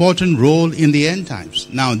important role in the end times.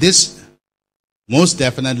 Now, this most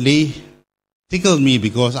definitely tickled me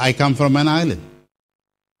because I come from an island.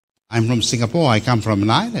 I'm from Singapore. I come from an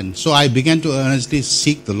island. So I began to earnestly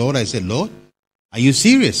seek the Lord. I said, Lord, are you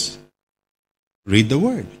serious? Read the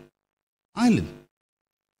word. Island.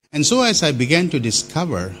 And so as I began to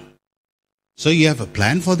discover, so you have a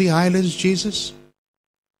plan for the islands, Jesus?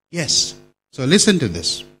 Yes. So listen to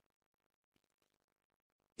this.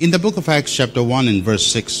 In the book of Acts chapter 1 and verse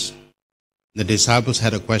 6, the disciples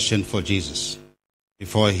had a question for Jesus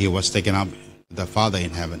before he was taken up to the Father in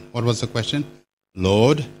heaven. What was the question?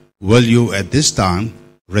 Lord, will you at this time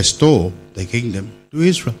restore the kingdom to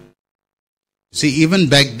Israel? See, even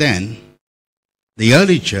back then, the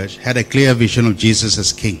early church had a clear vision of Jesus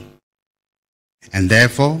as king. And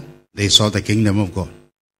therefore, they saw the kingdom of God.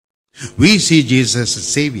 We see Jesus as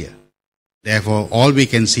Savior. Therefore, all we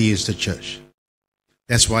can see is the church.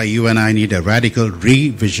 That's why you and I need a radical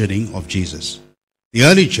revisioning of Jesus. The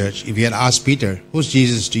early church, if you had asked Peter, who's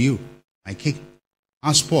Jesus to you? My king.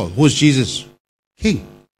 Ask Paul, who's Jesus? King.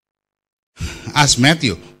 Ask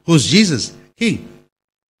Matthew, who's Jesus? King.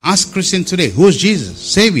 Ask Christians today, who's Jesus?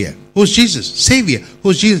 Savior. Who's Jesus? Savior.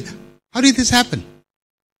 Who's Jesus? How did this happen?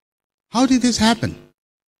 How did this happen?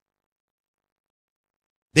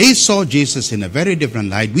 They saw Jesus in a very different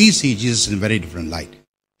light. We see Jesus in a very different light.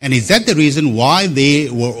 And is that the reason why they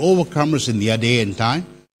were overcomers in their day and time?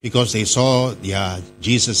 Because they saw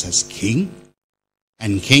Jesus as king.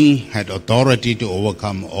 And king had authority to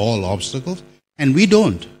overcome all obstacles. And we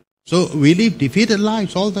don't. So we live defeated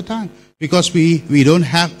lives all the time. Because we don't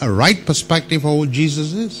have a right perspective of who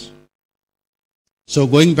Jesus is. So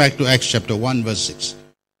going back to Acts chapter 1 verse 6.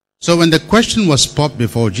 So when the question was popped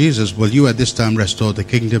before Jesus, will you at this time restore the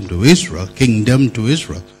kingdom to Israel? Kingdom to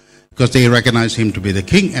Israel. Because they recognized him to be the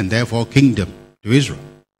king and therefore kingdom to Israel.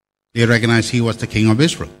 They recognized he was the king of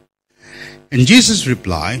Israel. And Jesus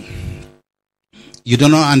replied, you do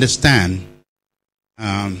not understand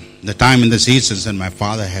the time and the seasons that my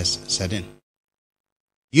Father has set in.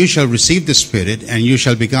 You shall receive the Spirit and you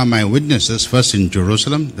shall become my witnesses first in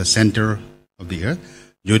Jerusalem, the center of the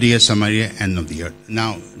earth, Judea, Samaria, and of the earth.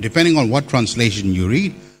 Now, depending on what translation you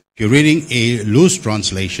read, if you're reading a loose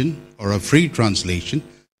translation or a free translation,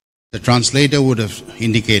 the translator would have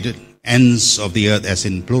indicated ends of the earth as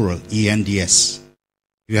in plural, E-N-D-S.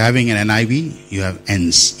 If you're having an NIV, you have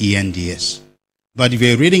ends, E-N-D-S. But if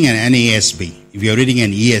you're reading an NASB, if you're reading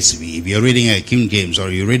an ESV, if you're reading a King James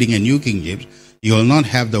or you're reading a New King James, you will not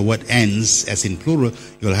have the word ends as in plural,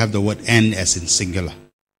 you will have the word end as in singular.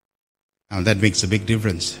 Now that makes a big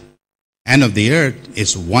difference. End of the earth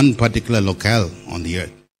is one particular locale on the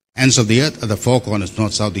earth. Ends of the earth are the four corners,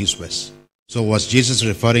 north, south, east, west. So was Jesus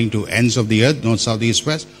referring to ends of the earth, north, south, east,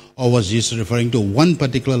 west? Or was Jesus referring to one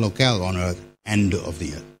particular locale on earth, end of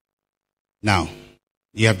the earth? Now,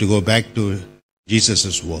 you have to go back to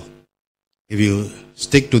Jesus' word. If you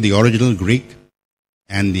stick to the original Greek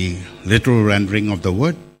and the literal rendering of the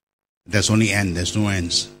word, there's only end, there's no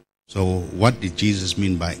ends. So what did Jesus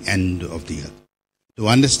mean by end of the earth? To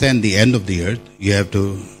understand the end of the earth, you have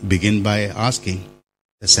to begin by asking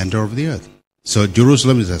the center of the earth. So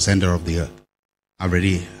Jerusalem is the center of the earth. I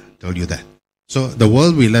already told you that. So the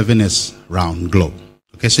world we live in is round, globe.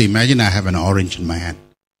 Okay, so imagine I have an orange in my hand.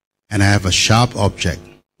 And I have a sharp object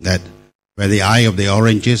that where the eye of the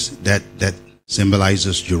orange is, that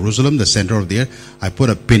symbolizes Jerusalem, the center of the earth. I put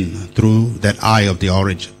a pin through that eye of the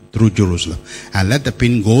orange, through Jerusalem. And let the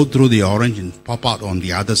pin go through the orange and pop out on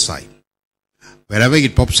the other side. Wherever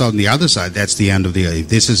it pops out on the other side, that's the end of the earth. If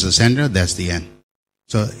this is the center, that's the end.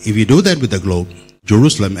 So if you do that with the globe,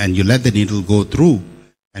 Jerusalem, and you let the needle go through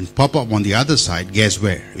and pop up on the other side, guess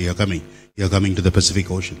where you're coming? You're coming to the Pacific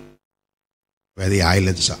Ocean, where the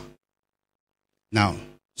islands are. Now,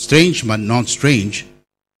 strange but not strange,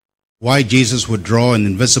 why Jesus would draw an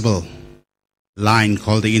invisible line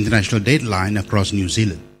called the International Date Line across New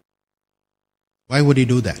Zealand. Why would he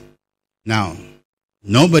do that? Now,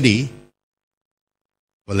 nobody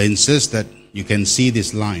will insist that you can see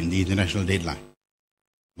this line, the International Date Line.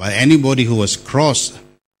 But anybody who was crossed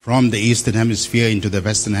from the Eastern Hemisphere into the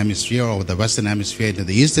Western Hemisphere or the Western Hemisphere into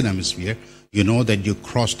the Eastern Hemisphere, you know that you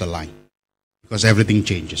crossed the line. Because everything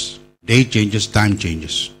changes. Day changes, time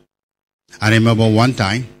changes. I remember one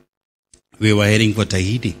time, we were heading for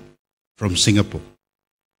Tahiti from Singapore.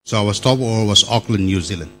 So our stopover was Auckland, New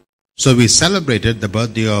Zealand. So we celebrated the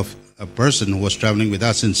birthday of a person who was traveling with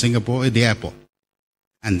us in Singapore at the airport.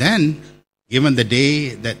 And then, given the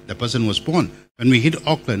day that the person was born, when we hit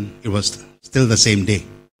Auckland, it was still the same day.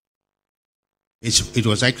 It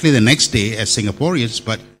was actually the next day as Singaporeans,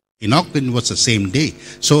 but in Auckland it was the same day.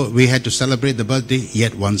 So we had to celebrate the birthday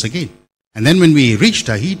yet once again. And then when we reached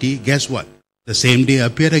Tahiti, guess what? The same day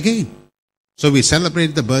appeared again. So we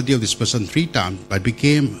celebrated the birthday of this person 3 times, but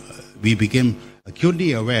we became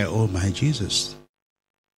acutely aware, oh my Jesus,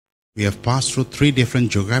 we have passed through 3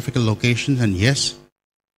 different geographical locations, and yes,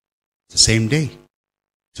 the same day.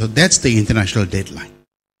 So that's the international deadline.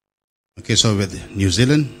 Okay, so with New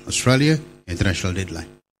Zealand, Australia, international deadline.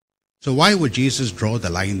 So why would Jesus draw the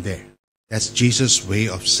line there? That's Jesus' way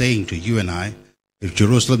of saying to you and I, if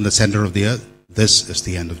Jerusalem the center of the earth, this is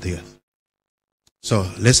the end of the earth. So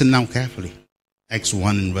listen now carefully. Acts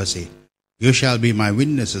 1 and verse 8. You shall be my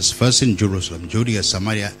witnesses first in Jerusalem, Judea,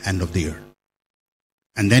 Samaria, end of the earth.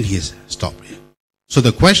 And then he stopped here. So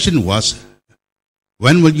the question was,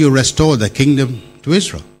 when will you restore the kingdom to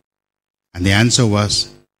Israel? And the answer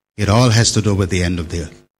was, it all has to do with the end of the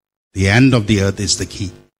earth. The end of the earth is the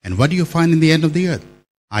key. And what do you find in the end of the earth?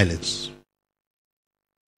 Islands.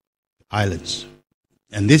 Islands.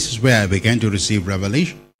 And this is where I began to receive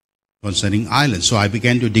revelation concerning islands. So I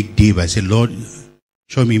began to dig deep. I said, Lord,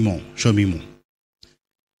 show me more, show me more.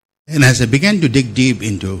 And as I began to dig deep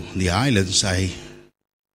into the islands, I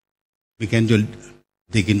began to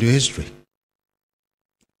dig into history.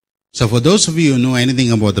 So for those of you who know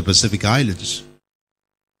anything about the Pacific Islands,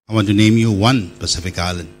 I want to name you one Pacific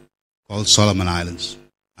island called Solomon Islands.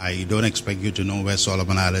 I don't expect you to know where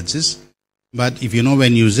Solomon Islands is, but if you know where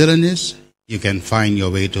New Zealand is, you can find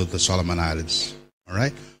your way to the Solomon Islands. All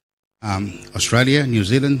right? Australia, New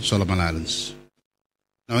Zealand, Solomon Islands.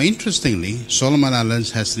 Now, interestingly, Solomon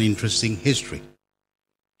Islands has an interesting history.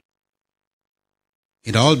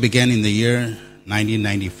 It all began in the year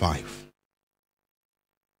 1995.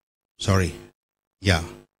 Sorry. Yeah,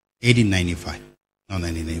 1895. Not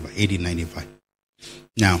 1995, 1895.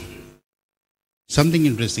 Now, something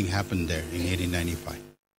interesting happened there in 1895.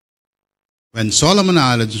 When Solomon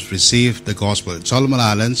Islands received the gospel, Solomon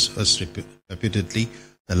Islands was reputedly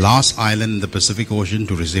the last island in the Pacific Ocean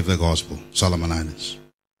to receive the gospel. Solomon Islands.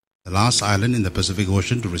 The last island in the Pacific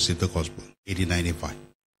Ocean to receive the gospel. 1895.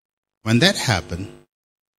 When that happened,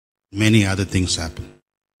 many other things happened.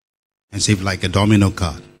 It seemed like a domino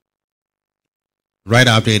card. Right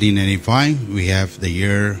after 1895, we have the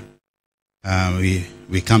year,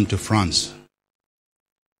 we come to France,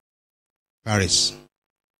 Paris,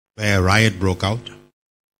 where a riot broke out.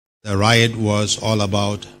 The riot was all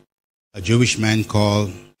about a Jewish man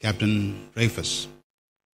called Captain Dreyfus,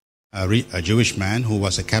 a Jewish man who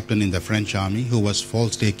was a captain in the French army who was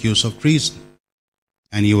falsely accused of treason,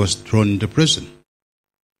 and he was thrown into prison.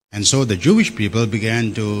 And so the Jewish people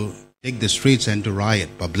began to take the streets and to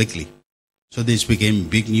riot publicly. So this became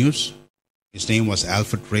big news. His name was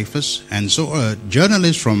Alfred Dreyfus. And so a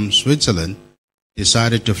journalist from Switzerland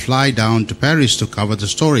decided to fly down to Paris to cover the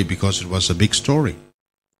story because it was a big story.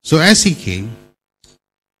 So as he came,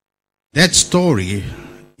 that story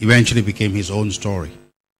eventually became his own story,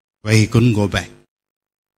 where he couldn't go back.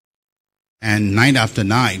 And night after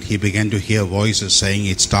night, he began to hear voices saying,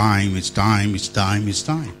 it's time, it's time, it's time, it's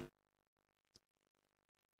time.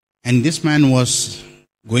 And this man was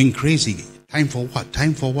going crazy. Time for what?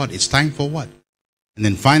 Time for what? It's time for what? And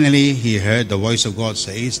then finally he heard the voice of God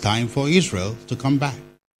say, it's time for Israel to come back.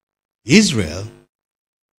 Israel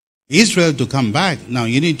to come back. Now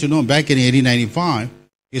you need to know, back in 1895,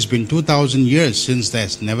 it's been 2,000 years since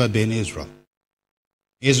there's never been Israel.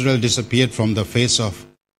 Israel disappeared from the face of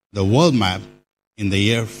the world map in the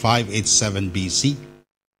year 587 BC.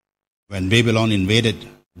 When Babylon invaded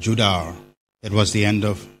Judah, that was the end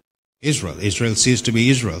of Israel. Israel ceased to be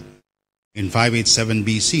Israel in 587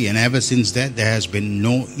 BC. And ever since that, there has been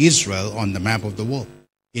no Israel on the map of the world.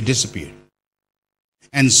 It disappeared.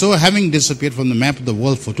 And so having disappeared from the map of the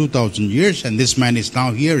world for 2,000 years, and this man is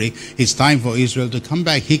now hearing it's time for Israel to come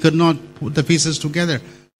back, he could not put the pieces together.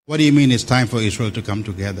 What do you mean it's time for Israel to come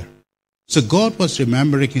together? So God was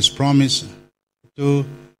remembering his promise to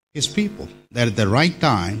his people, that at the right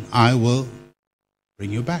time, I will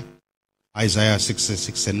bring you back. Isaiah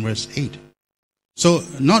 66 and verse 8. So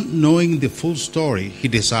not knowing the full story, he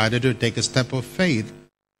decided to take a step of faith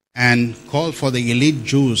and call for the elite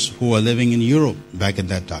Jews who were living in Europe back at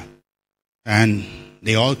that time. And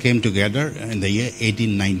they all came together in the year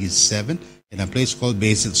 1897 in a place called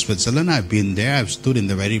Basel, Switzerland. I've been there. I've stood in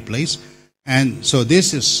the very place. And so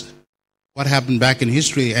this is what happened back in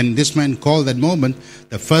history. And this man called that moment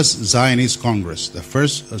the First Zionist Congress. The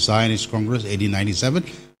First Zionist Congress, 1897,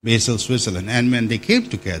 Basel, Switzerland. And when they came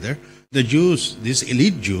together, the Jews, these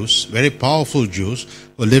elite Jews, very powerful Jews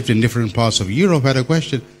who lived in different parts of Europe, had a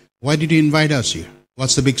question. Why did you invite us here?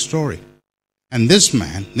 What's the big story? And this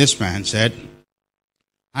man said,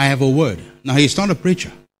 I have a word. Now, he's not a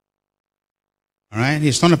preacher. All right?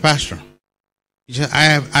 He's not a pastor. He said,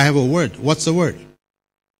 I have a word. What's the word?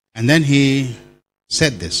 And then he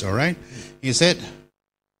said this, all right? He said,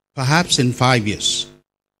 perhaps in 5 years.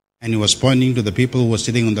 And he was pointing to the people who were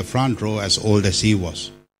sitting on the front row as old as he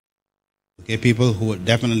was. Okay, people who would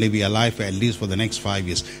definitely be alive at least for the next 5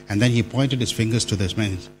 years. And then he pointed his fingers to this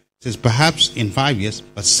man. He says, perhaps in 5 years,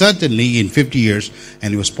 but certainly in 50 years.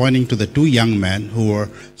 And he was pointing to the two young men who were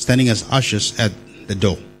standing as ushers at the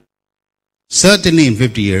door. Certainly in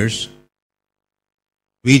 50 years,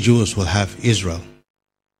 we Jews will have Israel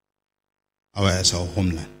as our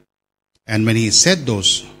homeland. And when he said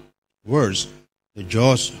those words, the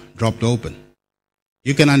jaws dropped open.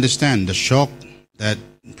 You can understand the shock that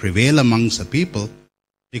prevailed amongst the people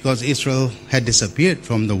because Israel had disappeared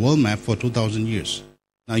from the world map for 2,000 years.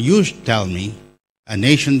 Now you tell me a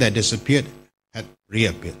nation that disappeared had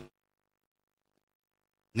reappeared.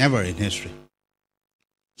 Never in history.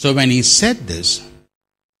 So when he said this,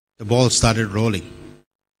 the ball started rolling.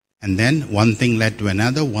 And then one thing led to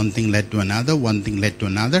another, one thing led to another, one thing led to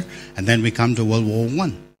another, and then we come to World War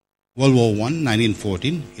I. World War I,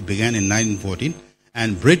 1914, it began in 1914,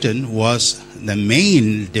 and Britain was the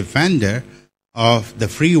main defender of the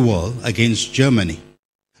free world against Germany.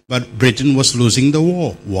 But Britain was losing the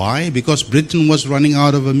war. Why? Because Britain was running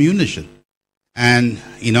out of ammunition. And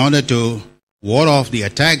in order to ward off the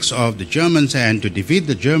attacks of the Germans and to defeat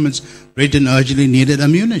the Germans, Britain urgently needed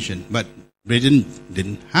ammunition. But Britain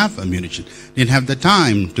didn't have ammunition, didn't have the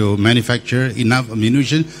time to manufacture enough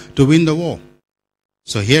ammunition to win the war.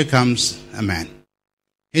 So here comes a man.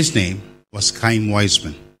 His name was Chaim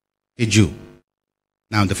Weizmann, a Jew.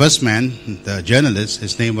 Now the first man, the journalist,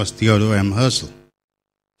 his name was Theodore M. Herzl.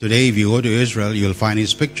 Today if you go to Israel, you'll find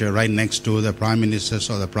his picture right next to the prime minister's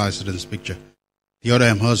or the president's picture. Theodore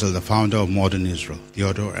M. Herzl, the founder of modern Israel.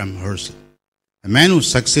 Theodore M. Herzl. The man who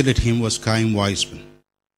succeeded him was Chaim Weizmann.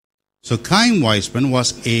 So Chaim Weizmann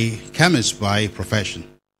was a chemist by profession.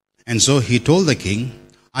 And so he told the king,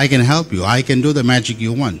 I can help you. I can do the magic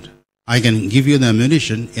you want. I can give you the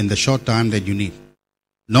ammunition in the short time that you need.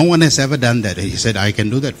 No one has ever done that. He said, I can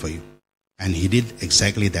do that for you. And he did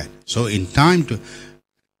exactly that. So in time,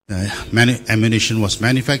 ammunition was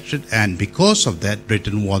manufactured, and because of that,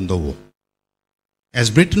 Britain won the war. As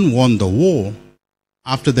Britain won the war,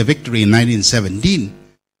 after the victory in 1917,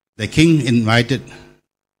 the king invited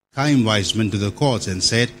Chaim Weizmann to the courts and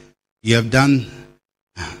said, you have done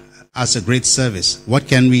us a great service. What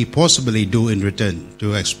can we possibly do in return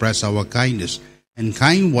to express our kindness? And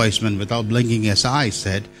Chaim Weizmann, without blinking his eyes,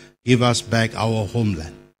 said, give us back our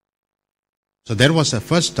homeland. So that was the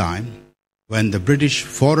first time when the British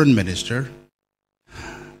foreign minister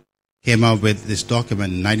came up with this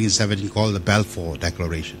document in 1917 called the Balfour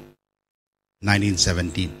Declaration.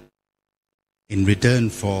 1917. In return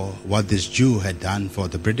for what this Jew had done for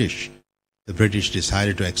the British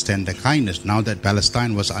decided to extend the kindness. Now that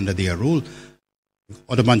Palestine was under their rule,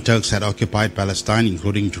 Ottoman Turks had occupied Palestine,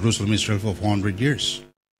 including Jerusalem, Israel, for 400 years.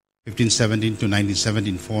 1517 to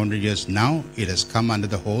 1917, 400 years. Now it has come under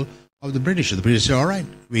the hold of the British. The British said, all right,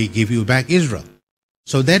 we give you back Israel.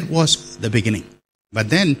 So that was the beginning. But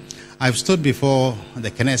then I've stood before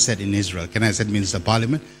the Knesset in Israel. Knesset means the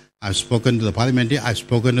parliament. I've spoken to the parliamentarian, I've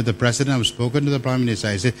spoken to the president, I've spoken to the prime minister.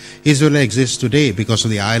 I said, Israel exists today because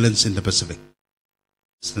of the islands in the Pacific.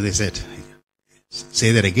 So they said,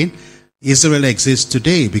 say that again. Israel exists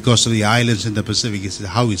today because of the islands in the Pacific. He said,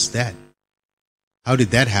 how is that? How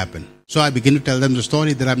did that happen? So I begin to tell them the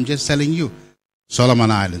story that I'm just telling you.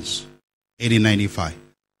 Solomon Islands, 1895.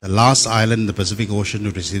 The last island in the Pacific Ocean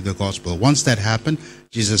to receive the gospel. Once that happened,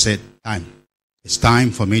 Jesus said, time. It's time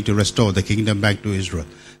for me to restore the kingdom back to Israel.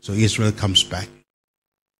 So Israel comes back.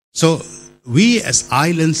 So we as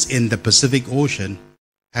islands in the Pacific Ocean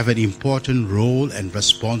have an important role and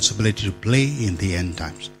responsibility to play in the end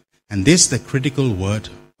times. And this is the critical word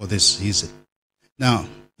for this season. Now,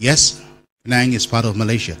 yes, Penang is part of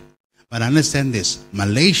Malaysia. But understand this,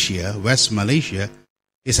 Malaysia, West Malaysia,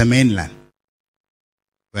 is a mainland.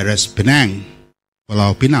 Whereas Penang,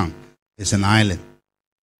 Pulau Pinang, is an island.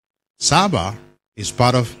 Sabah is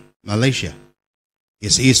part of Malaysia.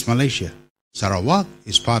 It's East Malaysia. Sarawak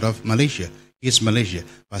is part of Malaysia, East Malaysia.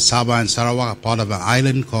 But Sabah and Sarawak are part of an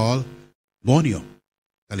island called Borneo,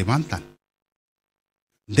 Kalimantan.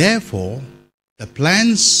 Therefore, the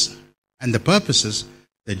plans and the purposes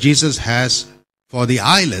that Jesus has for the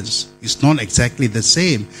islands is not exactly the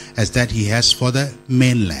same as that he has for the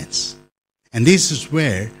mainlands. And this is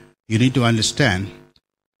where you need to understand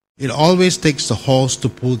It always takes the horse to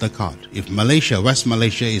pull the cart. If Malaysia, West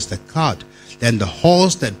Malaysia is the cart, then the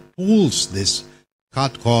horse that pulls this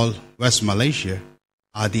cart called West Malaysia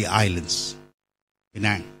are the islands.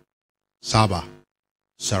 Penang, Sabah,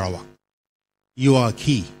 Sarawak. You are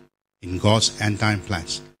key in God's end-time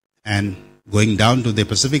plans. And going down to the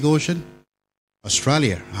Pacific Ocean,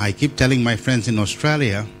 Australia. I keep telling my friends in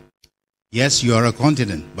Australia, yes, you are a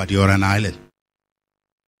continent, but you are an island.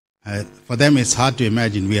 For them, it's hard to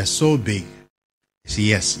imagine. We are so big. See,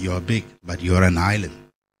 yes, you are big, but you are an island.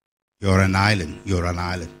 You are an island. You are an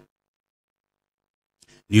island.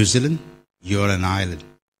 New Zealand, you are an island.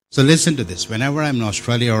 So listen to this. Whenever I'm in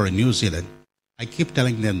Australia or in New Zealand, I keep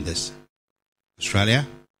telling them this. Australia,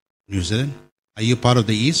 New Zealand, are you part of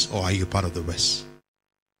the East or are you part of the West?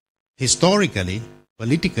 Historically,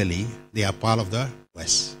 politically, they are part of the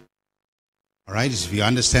West. All right, if you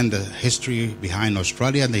understand the history behind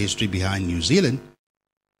Australia and the history behind New Zealand,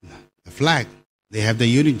 the flag, they have the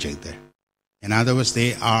Union Jack there. In other words,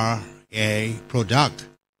 they are a product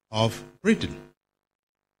of Britain.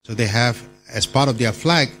 So they have, as part of their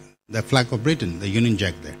flag, the flag of Britain, the Union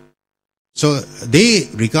Jack there. So they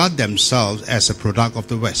regard themselves as a product of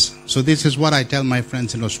the West. So this is what I tell my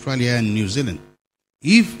friends in Australia and New Zealand.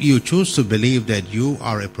 If you choose to believe that you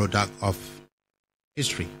are a product of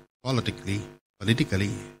history, politically,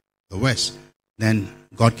 the West, then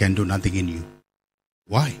God can do nothing in you.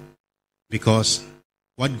 Why? Because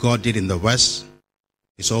what God did in the West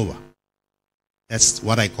is over. That's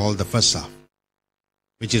what I call the first half.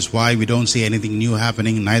 Which is why we don't see anything new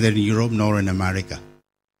happening neither in Europe nor in America.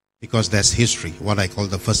 Because that's history, what I call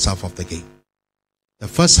the first half of the game. The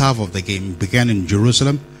first half of the game began in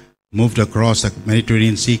Jerusalem, moved across the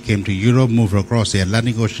Mediterranean Sea, came to Europe, moved across the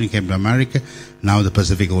Atlantic Ocean, came to America, now the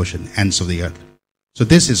Pacific Ocean, ends of the earth. So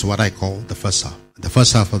this is what I call the first half. The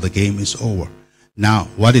first half of the game is over. Now,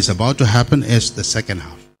 what is about to happen is the second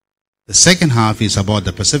half. The second half is about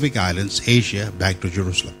the Pacific Islands, Asia, back to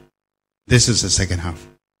Jerusalem. This is the second half.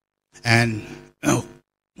 And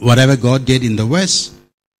whatever God did in the West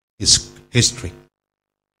is history.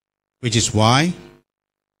 Which is why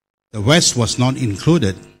the West was not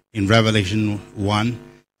included in Revelation 1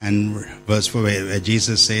 and verse 4 where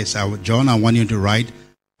Jesus says, John, I want you to write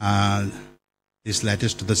these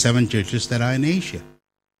letters to the 7 churches that are in Asia.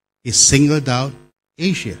 He singled out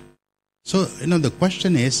Asia. So, the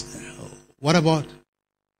question is, what about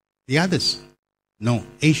the others? No,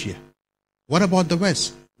 Asia. What about the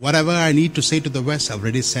West? Whatever I need to say to the West, I've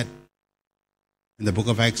already said in the book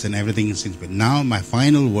of Acts and everything is in between. Now my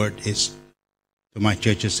final word is to my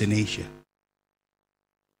churches in Asia.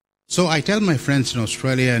 So I tell my friends in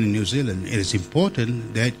Australia and New Zealand, it is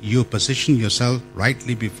important that you position yourself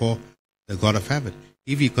rightly before the God of heaven.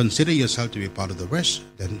 If you consider yourself to be part of the West,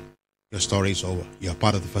 then your story is over. You are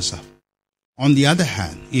part of the first half. On the other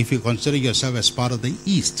hand, if you consider yourself as part of the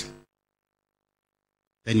East,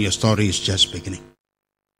 then your story is just beginning.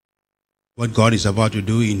 What God is about to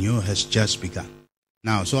do in you has just begun.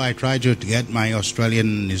 Now, so I try to get my Australian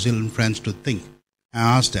and New Zealand friends to think.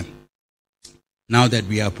 I ask them, now that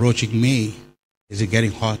we are approaching May, is it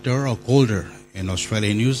getting hotter or colder in Australia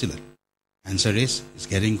and New Zealand? Answer is, it's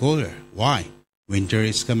getting colder. Why? Winter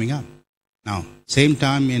is coming up. Now, same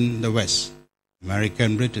time in the West, America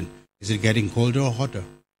and Britain, is it getting colder or hotter?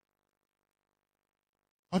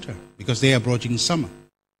 Hotter, because they are approaching summer.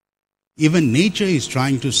 Even nature is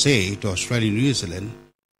trying to say to Australia and New Zealand,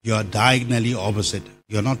 you are diagonally opposite.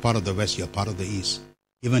 You are not part of the West, you are part of the East.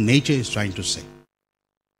 Even nature is trying to say.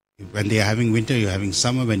 When they are having winter, you are having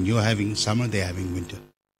summer. When you are having summer, they are having winter.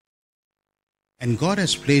 And God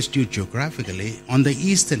has placed you geographically on the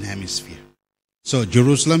Eastern Hemisphere. So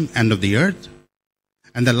Jerusalem, end of the earth.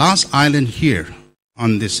 And the last island here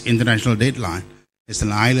on this international dateline is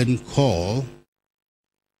an island called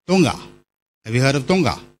Tonga. Have you heard of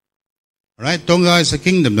Tonga? Right? Tonga is a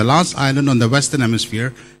kingdom. The last island on the Western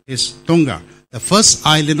Hemisphere is Tonga. The first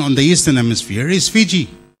island on the Eastern Hemisphere is Fiji.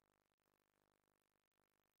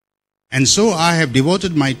 And so I have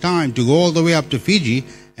devoted my time to go all the way up to Fiji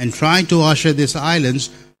and try to usher these islands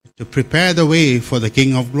to prepare the way for the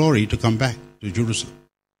King of Glory to come back to Jerusalem.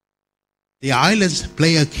 The islands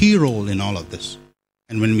play a key role in all of this.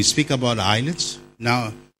 And when we speak about islands,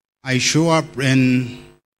 now I show up in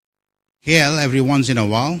KL every once in a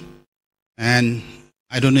while. And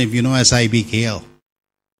I don't know if you know SIBKL.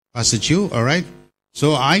 Pastor Chu, all right?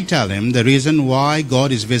 So I tell him the reason why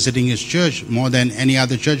God is visiting his church more than any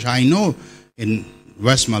other church I know in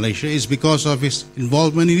West Malaysia is because of his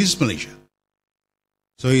involvement in East Malaysia.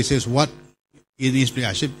 So he says, what in East Malaysia?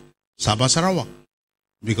 I said, Sabah Sarawak,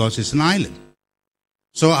 because it's an island.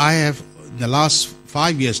 So I have, in the last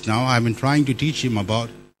 5 years now, I've been trying to teach him about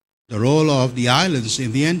the role of the islands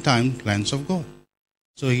in the end time plans of God.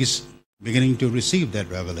 So he's beginning to receive that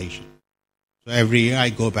revelation. So every year I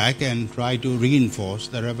go back and try to reinforce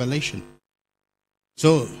the revelation.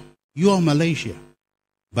 So you are Malaysia,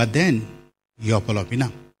 but then you are Pulau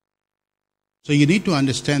Pinang. So you need to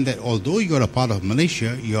understand that although you are a part of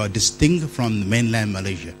Malaysia, you are distinct from mainland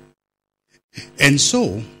Malaysia. And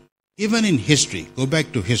so, even in history, go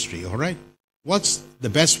back to history, all right? What's the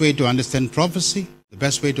best way to understand prophecy? The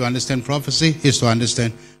best way to understand prophecy is to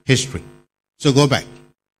understand history. So go back.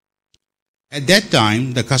 At that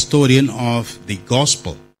time, the custodian of the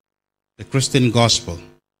gospel, the Christian gospel,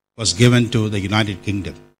 was given to the United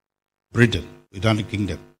Kingdom, Britain, United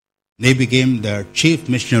Kingdom. They became the chief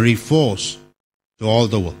missionary force to all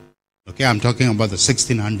the world. Okay, I'm talking about the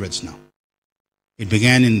 1600s now. It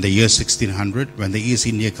began in the year 1600 when the East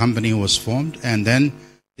India Company was formed, and then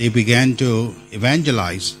they began to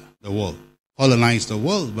evangelize the world, colonize the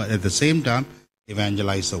world, but at the same time,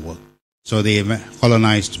 evangelize the world. So they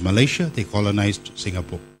colonized Malaysia, they colonized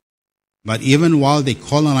Singapore. But even while they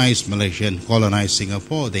colonized Malaysia and colonized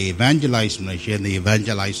Singapore, they evangelized Malaysia and they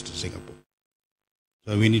evangelized Singapore.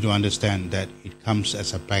 So we need to understand that it comes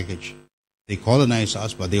as a package. They colonized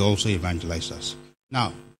us, but they also evangelized us.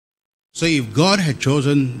 Now, so if God had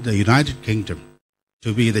chosen the United Kingdom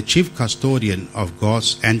to be the chief custodian of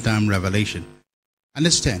God's end-time revelation,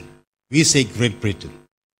 understand, we say Great Britain,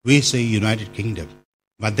 we say United Kingdom,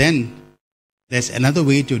 but then there's another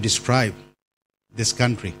way to describe this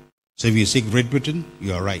country. So if you say Great Britain,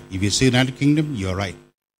 you are right. If you say United Kingdom, you are right.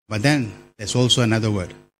 But then there's also another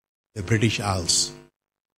word, the British Isles.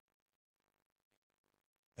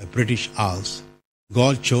 The British Isles.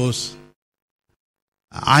 God chose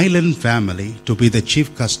an island family to be the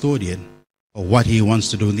chief custodian of what he wants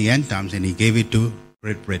to do in the end times, and he gave it to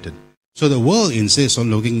Great Britain. So the world insists on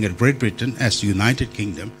looking at Great Britain as the United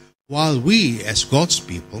Kingdom, while we as God's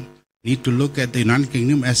people need to look at the United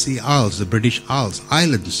Kingdom as the Isles, the British Isles,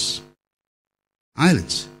 islands.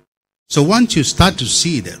 Islands. So once you start to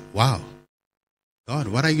see that, wow, God,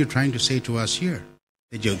 what are you trying to say to us here?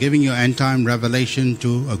 That you're giving your end-time revelation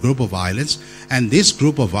to a group of islands, and this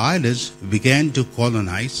group of islands began to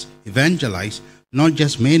colonize, evangelize, not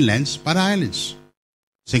just mainlands, but islands.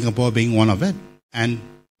 Singapore being one of it, and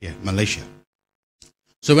Malaysia.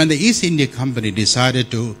 So when the East India Company decided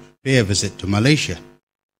to pay a visit to Malaysia,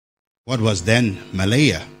 what was then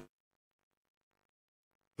Malaya,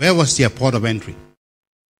 where was their port of entry?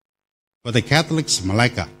 For the Catholics,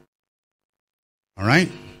 Malacca. All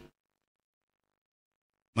right?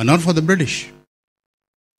 But not for the British.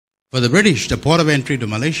 For the British, the port of entry to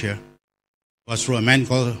Malaysia was through a man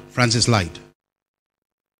called Francis Light.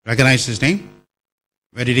 Recognize his name?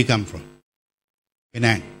 Where did he come from?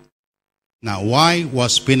 Penang. Now, why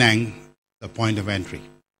was Penang the point of entry?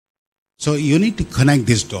 So you need to connect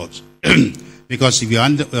these dots. Because if you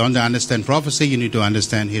want to understand prophecy, you need to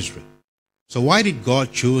understand history. So why did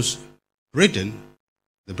God choose Britain,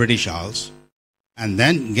 the British Isles, and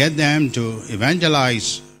then get them to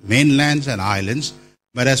evangelize mainlands and islands?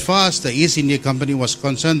 But as far as the East India Company was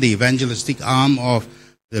concerned, the evangelistic arm of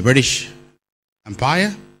the British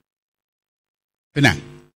Empire, Penang.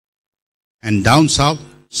 And down south,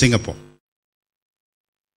 Singapore.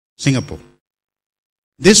 Singapore.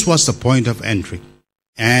 This was the point of entry.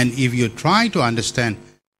 And if you try to understand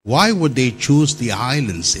why would they choose the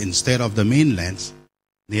islands instead of the mainlands,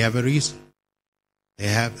 they have a reason. They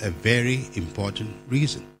have a very important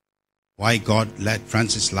reason. Why God led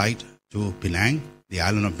Francis Light to Penang, the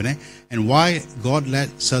island of Penang, and why God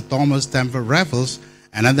led Sir Thomas Stamford Raffles,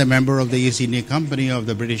 another member of the East India Company of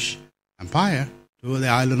the British Empire, to the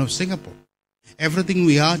island of Singapore. Everything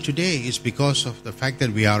we are today is because of the fact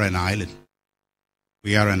that we are an island.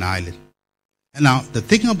 We are an island. And now, the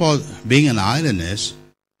thing about being an island is,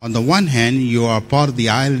 on the one hand, you are part of the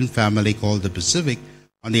island family called the Pacific.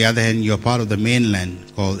 On the other hand, you are part of the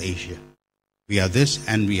mainland called Asia. We are this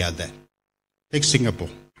and we are that. Take Singapore.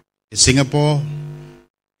 Is Singapore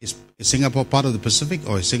part of the Pacific,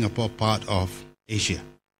 or is Singapore part of Asia?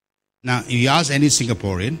 Now, if you ask any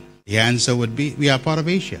Singaporean, the answer would be, we are part of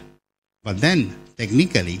Asia. But then,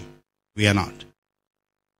 technically, we are not.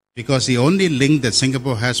 Because the only link that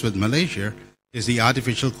Singapore has with Malaysia is the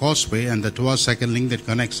artificial causeway and the 12-second link that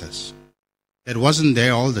connects us. That wasn't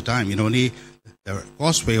there all the time. The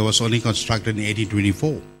causeway was only constructed in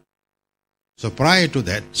 1824. So prior to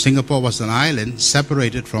that, Singapore was an island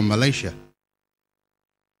separated from Malaysia.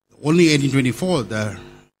 Only 1824, the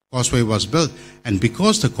causeway was built. And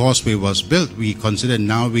because the causeway was built, we consider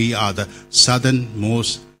now we are the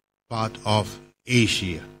southernmost part of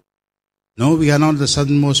Asia. No, we are not the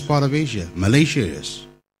southernmost part of Asia. Malaysia is.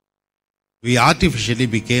 We artificially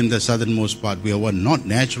became the southernmost part. We were not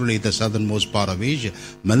naturally the southernmost part of Asia.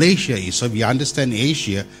 Malaysia is. So if you understand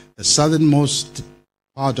Asia, the southernmost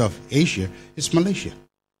part of Asia is Malaysia.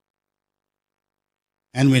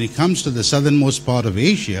 And when it comes to the southernmost part of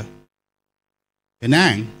Asia,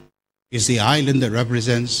 Penang is the island that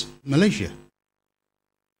represents Malaysia.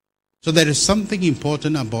 So there is something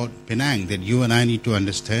important about Penang that you and I need to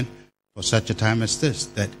understand for such a time as this,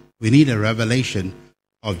 that we need a revelation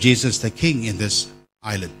of Jesus the King in this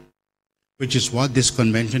island, which is what this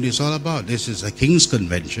convention is all about. This is a King's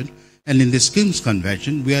Convention, and in this King's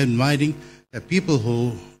Convention, we are inviting the people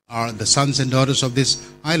who are the sons and daughters of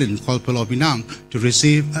this island called Pulau Pinang to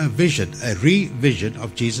receive a vision, a re-vision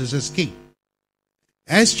of Jesus as King.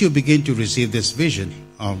 As you begin to receive this vision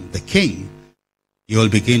of the King, you will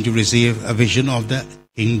begin to receive a vision of the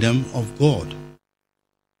kingdom of God.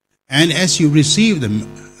 And as you receive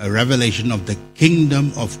a revelation of the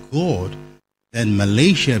kingdom of God, then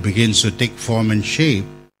Malaysia begins to take form and shape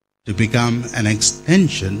to become an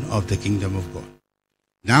extension of the kingdom of God.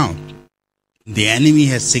 Now, the enemy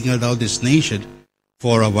has singled out this nation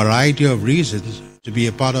for a variety of reasons to be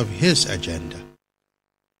a part of his agenda.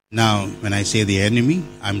 Now, when I say the enemy,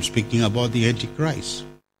 I'm speaking about the Antichrist.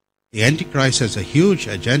 The Antichrist has a huge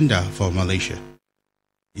agenda for Malaysia.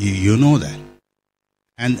 You know that.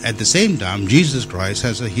 And at the same time, Jesus Christ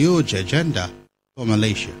has a huge agenda for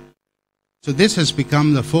Malaysia. So this has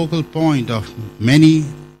become the focal point of many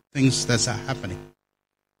things that are happening.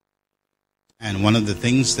 And one of the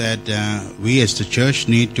things that we as the church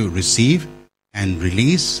need to receive and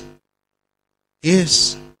release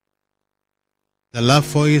is the love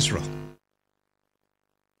for Israel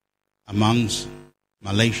amongst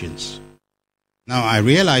Malaysians. Now, I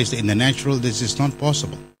realize in the natural this is not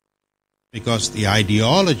possible because the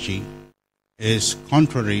ideology is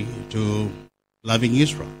contrary to loving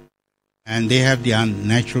Israel, and they have their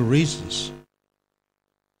unnatural reasons.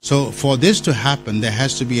 So for this to happen, there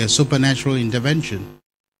has to be a supernatural intervention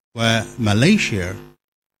where Malaysia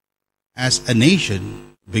as a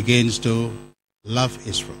nation begins to love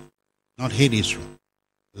Israel. Not hate Israel,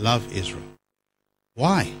 love Israel.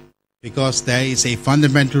 Why? Because there is a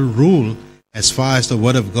fundamental rule as far as the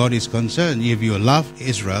Word of God is concerned. If you love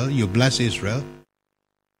Israel, you bless Israel.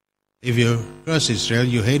 If you curse Israel,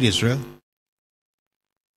 you hate Israel.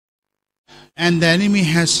 And the enemy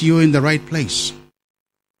has you in the right place.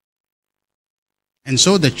 And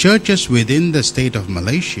so the churches within the state of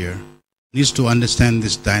Malaysia needs to understand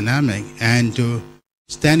this dynamic and to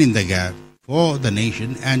stand in the gap for the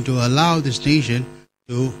nation and to allow this nation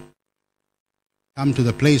to come to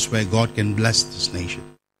the place where God can bless this nation.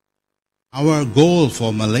 Our goal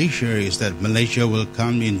for Malaysia is that Malaysia will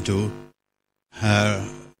come into her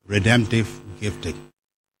redemptive gifting.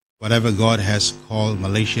 Whatever God has called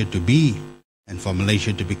Malaysia to be and for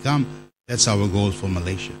Malaysia to become, that's our goal for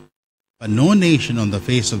Malaysia. But no nation on the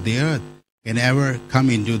face of the earth can ever come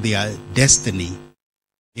into their destiny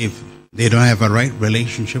if they don't have a right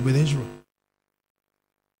relationship with Israel.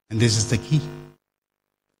 And this is the key.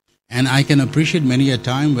 And I can appreciate many a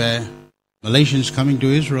time where Malaysians coming to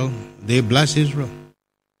Israel, they bless Israel.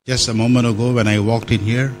 Just a moment ago when I walked in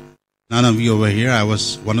here, none of you were here. I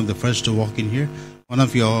was one of the first to walk in here. One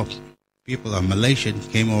of your people, a Malaysian,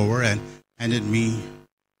 came over and handed me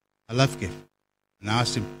a love gift. And I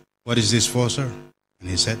asked him, "What is this for, sir?" And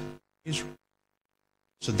he said, "Israel."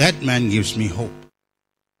 So that man gives me hope.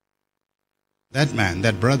 That man,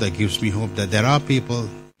 that brother gives me hope that there are people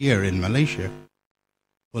here in Malaysia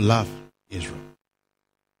who love Israel.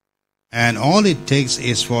 And all it takes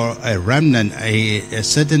is for a remnant, a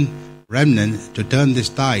certain remnant to turn this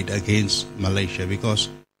tide against Malaysia, because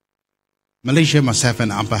Malaysia must have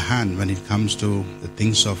an upper hand when it comes to the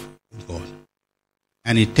things of God.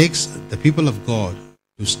 And it takes the people of God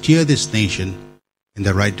to steer this nation in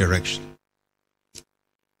the right direction.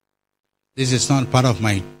 This is not part of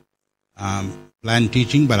my planned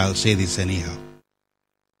teaching, but I'll say this anyhow.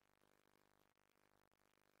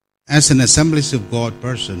 As an Assemblies of God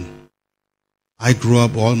person, I grew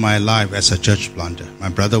up all my life as a church planter. My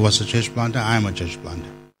brother was a church planter. I am a church planter.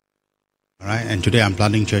 All right, and today I'm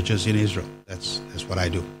planting churches in Israel. That's what I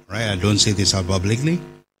do. All right, I don't say this out publicly,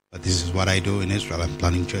 but this is what I do in Israel. I'm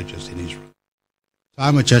planting churches in Israel. So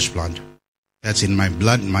I'm a church planter. That's in my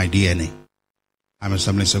blood, in my DNA. I'm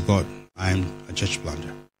Assemblies of God. I'm a church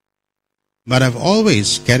planter. But I've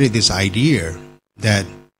always carried this idea that,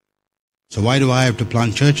 so why do I have to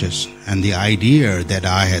plant churches? And the idea that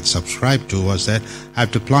I had subscribed to was that I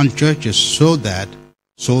have to plant churches so that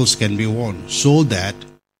souls can be won, so that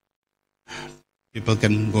people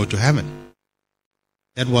can go to heaven.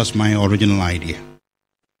 That was my original idea.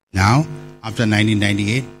 Now, after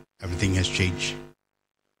 1998, everything has changed.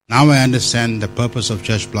 Now I understand the purpose of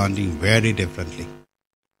church planting very differently.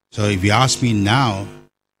 So if you ask me now,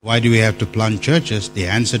 why do we have to plant churches? The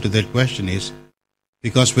answer to that question is,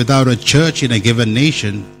 because without a church in a given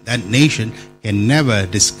nation, that nation can never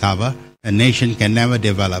discover, the nation can never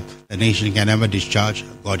develop, the nation can never discharge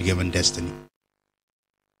God-given destiny.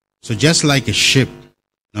 So just like a ship,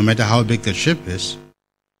 no matter how big the ship is,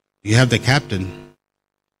 you have the captain,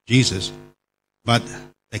 Jesus, but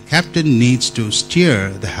the captain needs to steer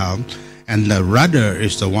the helm, and the rudder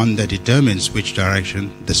is the one that determines which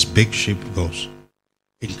direction this big ship goes.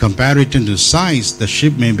 In comparison to size, the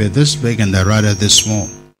ship may be this big and the rudder this small.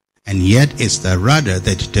 And yet it's the rudder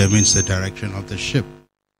that determines the direction of the ship.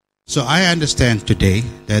 So I understand today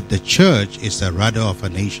that the church is the rudder of a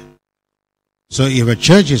nation. So if a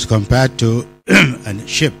church is compared to a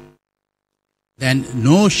ship, then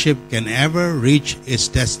no ship can ever reach its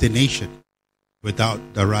destination without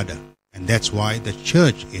the rudder. And that's why the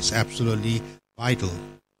church is absolutely vital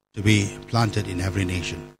to be planted in every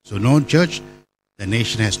nation. So no church, the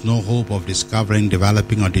nation has no hope of discovering,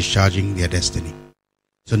 developing, or discharging their destiny.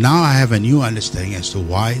 So now I have a new understanding as to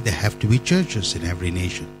why there have to be churches in every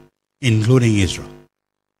nation, including Israel.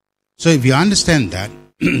 So if you understand that,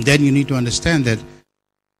 then you need to understand that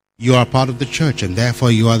you are part of the church, and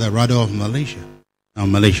therefore you are the rudder of Malaysia. Now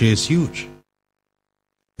Malaysia is huge.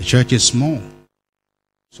 The church is small.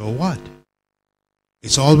 So what?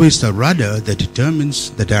 It's always the rudder that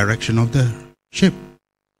determines the direction of the ship.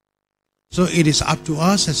 So it is up to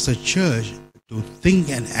us as the church to think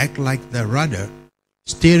and act like the rudder,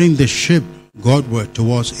 steering the ship Godward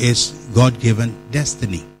towards its God-given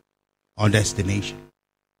destiny or destination.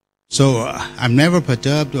 So I'm never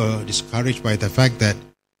perturbed or discouraged by the fact that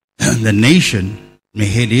the nation may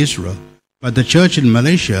hate Israel, but the church in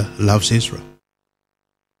Malaysia loves Israel.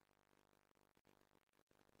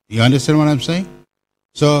 You understand what I'm saying?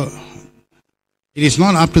 So it is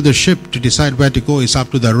not up to the ship to decide where to go. It's up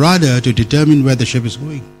to the rudder to determine where the ship is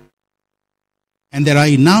going. And there are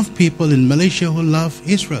enough people in Malaysia who love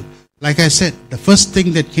Israel. Like I said, the first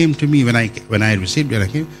thing that came to me when I received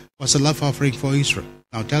it was a love offering for Israel.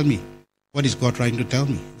 Now tell me, what is God trying to tell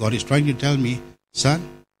me? God is trying to tell me, son,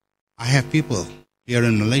 I have people here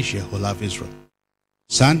in Malaysia who love Israel.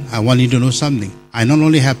 Son, I want you to know something. I not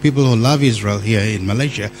only have people who love Israel here in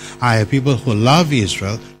Malaysia, I have people who love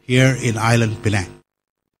Israel here in island Penang.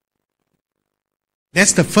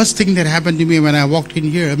 That's the first thing that happened to me when I walked in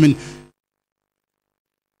here. I mean,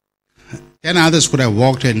 10 others could have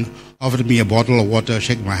walked in, offered me a bottle of water,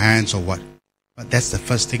 shake my hands or what. But that's the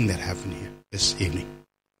first thing that happened here this evening.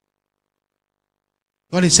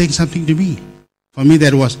 God is saying something to me. For me,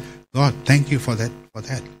 that was, God, thank you for that.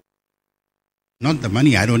 Not the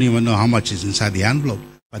money. I don't even know how much is inside the envelope.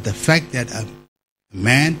 But the fact that a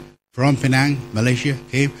man from Penang, Malaysia,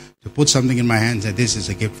 came to put something in my hands and this is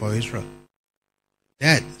a gift for Israel.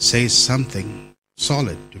 That says something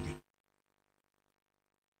solid to me.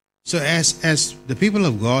 So as the people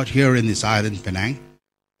of God here in this island, Penang,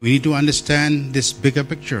 we need to understand this bigger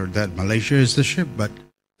picture that Malaysia is the ship, but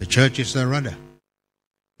the church is the rudder.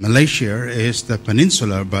 Malaysia is the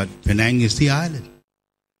peninsula, but Penang is the island.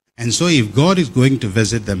 And so if God is going to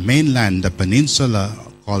visit the mainland, the peninsula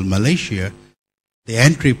called Malaysia, the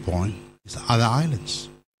entry point is the other islands.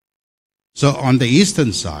 So on the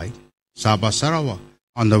eastern side, Sabah Sarawak.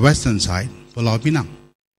 On the western side, Pulau Pinang.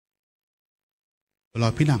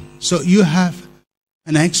 So you have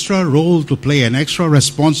an extra role to play, an extra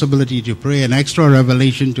responsibility to pray, an extra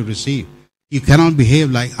revelation to receive. You cannot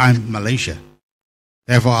behave like I'm Malaysia.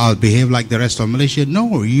 Therefore, I'll behave like the rest of Malaysia.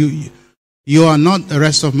 No, you are not the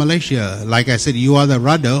rest of Malaysia. Like I said, you are the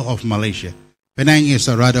rudder of Malaysia. Penang is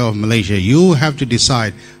the rudder of Malaysia. You have to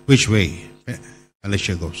decide which way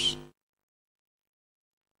Malaysia goes.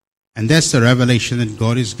 And that's the revelation that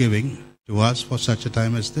God is giving to us for such a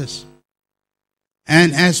time as this.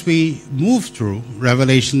 And as we move through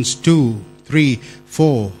Revelations 2, 3,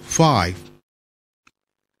 4, 5,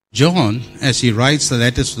 John, as he writes the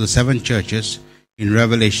letters to the 7 churches in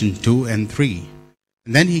Revelation 2 and 3,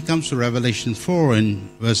 and then he comes to Revelation 4 in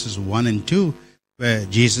verses 1 and 2, where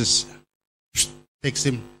Jesus takes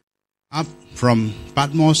him up from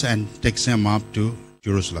Patmos and takes him up to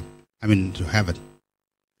Jerusalem, to heaven.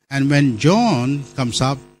 And when John comes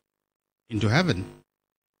up into heaven,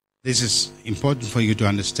 this is important for you to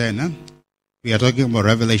understand. We are talking about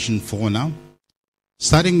Revelation 4 now.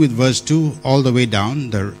 Starting with verse 2 all the way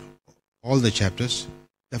down, all the chapters.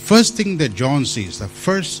 The first thing that John sees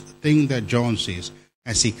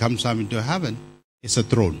as he comes up into heaven is a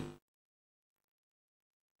throne.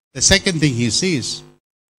 The second thing he sees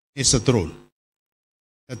is a throne.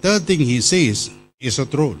 The third thing he sees is a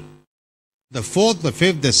throne. The fourth, the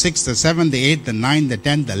fifth, the sixth, the seventh, the eighth, the ninth, the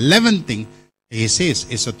 10th, the 11th thing he sees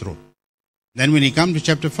is a throne. Then when he comes to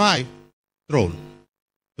chapter 5, throne,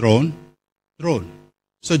 throne, throne.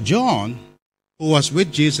 So John, who was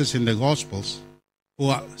with Jesus in the Gospels,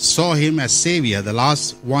 who saw him as Savior, the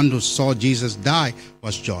last one who saw Jesus die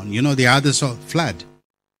was John. You know, the others all fled.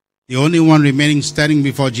 The only one remaining standing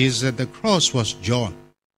before Jesus at the cross was John.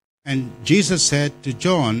 And Jesus said to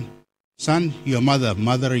John, son, your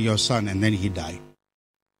mother, your son, and then he died.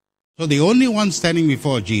 So the only one standing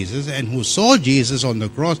before Jesus and who saw Jesus on the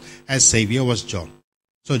cross as Savior was John.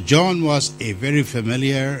 So John was a very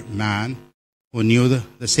familiar man who knew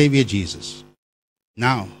the Savior Jesus.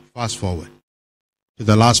 Now, fast forward to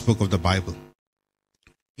the last book of the Bible.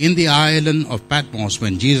 In the island of Patmos,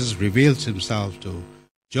 when Jesus reveals himself to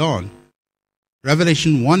John,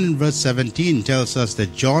 Revelation 1 and verse 17 tells us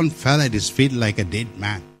that John fell at his feet like a dead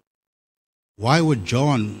man. Why would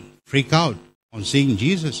John freak out on seeing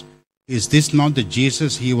Jesus? Is this not the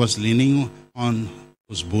Jesus he was leaning on,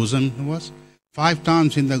 whose bosom he was? 5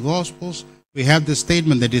 times in the Gospels, we have the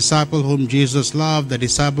statement, the disciple whom Jesus loved, the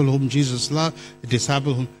disciple whom Jesus loved, the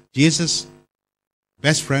disciple whom Jesus'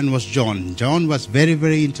 best friend was John. John was very,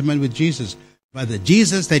 very intimate with Jesus. But the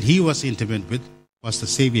Jesus that he was intimate with was the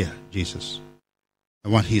Savior, Jesus, the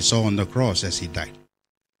one he saw on the cross as he died.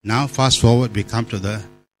 Now, fast forward, we come to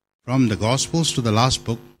from the Gospels to the last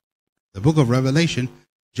book, the book of Revelation.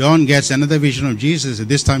 John gets another vision of Jesus, and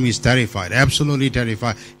this time he's terrified, absolutely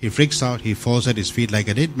terrified. He freaks out, he falls at his feet like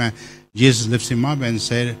a dead man. Jesus lifts him up and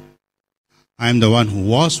said, I am the one who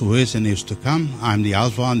was, who is, and is to come. I am the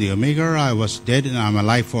Alpha and the Omega. I was dead and I am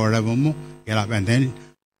alive forevermore. Get up. And then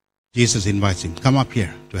Jesus invites him, come up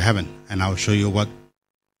here to heaven, and I'll show you what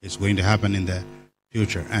is going to happen in the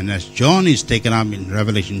future. And as John is taken up in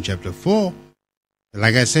Revelation chapter 4,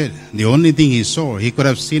 like I said, the only thing he saw, he could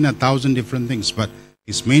have seen 1,000 different things, but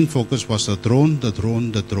his main focus was the throne, the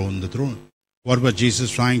throne, the throne, the throne. What was Jesus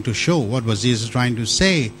trying to show? What was Jesus trying to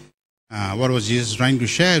say? What was Jesus trying to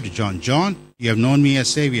share to John? John, you have known me as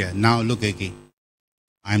Savior. Now look again.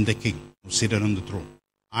 I am the King who seated on the throne.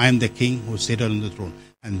 I am the King who seated on the throne.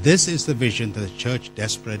 And this is the vision that the church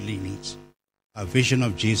desperately needs. A vision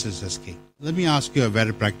of Jesus as King. Let me ask you a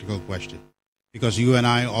very practical question. Because you and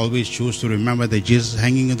I always choose to remember that Jesus is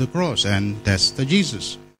hanging on the cross. And that's the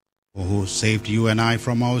Jesus who saved you and I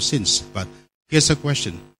from our sins. But here's a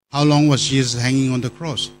question. How long was Jesus hanging on the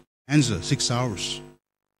cross? Answer, 6 hours.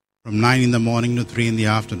 From 9 in the morning to 3 in the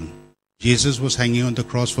afternoon. Jesus was hanging on the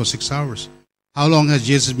cross for 6 hours. How long has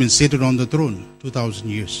Jesus been seated on the throne? 2,000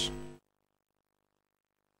 years.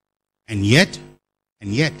 And yet,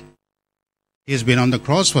 he has been on the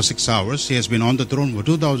cross for 6 hours. He has been on the throne for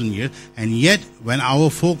 2,000 years. And yet, when our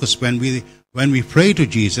focus, when we pray to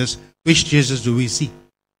Jesus, which Jesus do we see?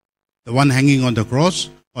 The one hanging on the cross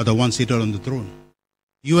or the one seated on the throne?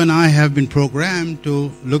 You and I have been programmed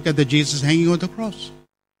to look at the Jesus hanging on the cross.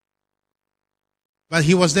 But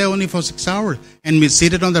he was there only for 6 hours and we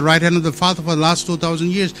seated on the right hand of the Father for the last 2,000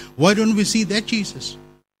 years. Why don't we see that Jesus?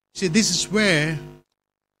 See, this is where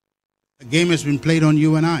a game has been played on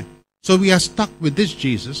you and I. So we are stuck with this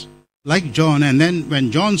Jesus, like John. And then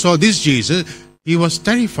when John saw this Jesus, he was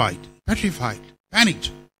terrified, petrified,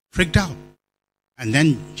 panicked, freaked out. And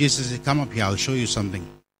then Jesus said, come up here, I'll show you something.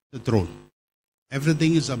 The throne.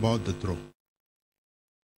 Everything is about the throne.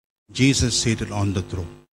 Jesus seated on the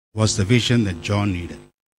throne was the vision that John needed.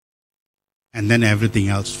 And then everything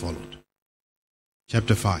else followed.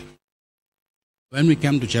 Chapter 5. When we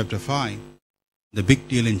come to chapter 5, the big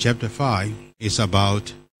deal in chapter 5 is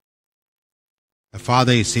about the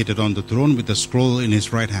Father is seated on the throne with a scroll in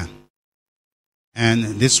his right hand. And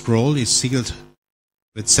this scroll is sealed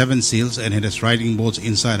with 7 seals and it has writing both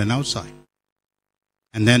inside and outside.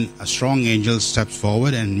 And then a strong angel steps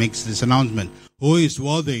forward and makes this announcement. Who is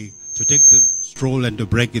worthy to take the scroll and to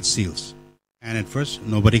break its seals? And at first,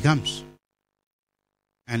 nobody comes.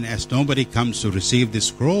 And as nobody comes to receive this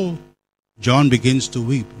scroll, John begins to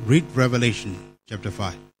weep. Read Revelation chapter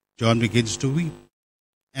 5. John begins to weep.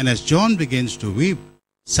 And as John begins to weep,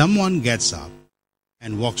 someone gets up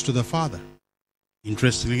and walks to the Father.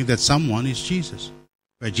 Interestingly, that someone is Jesus.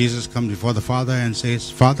 Where Jesus comes before the Father and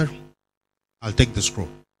says, Father, I'll take the scroll.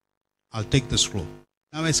 I'll take the scroll.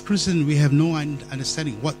 Now, as Christians, we have no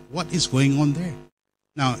understanding what is going on there.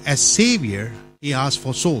 Now, as Savior, he asks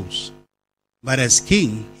for souls. But as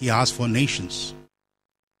King, he asks for nations.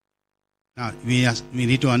 Now, we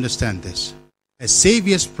need to understand this. As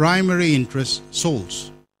Savior's primary interest,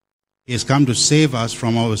 souls. He has come to save us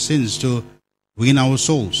from our sins, to win our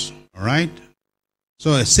souls. All right?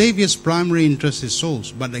 So a Savior's primary interest is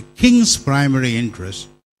souls, but the King's primary interest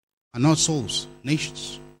are not souls,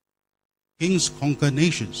 nations. Kings conquer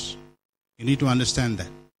nations. You need to understand that.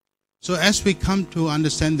 So as we come to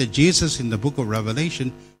understand that Jesus in the book of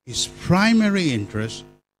Revelation, his primary interest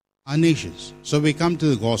are nations. So we come to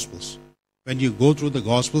the Gospels. When you go through the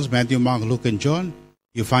Gospels, Matthew, Mark, Luke, and John,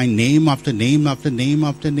 you find name after name after name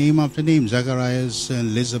after name after name. Zacharias and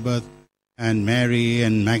Elizabeth and Mary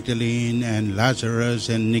and Magdalene and Lazarus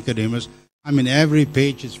and Nicodemus. I mean, every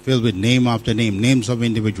page is filled with name after name, names of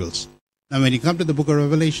individuals. Now, when you come to the book of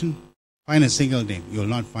Revelation, find a single name. You will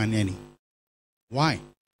not find any. Why?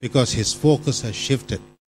 Because his focus has shifted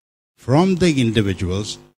from the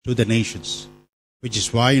individuals to the nations. Which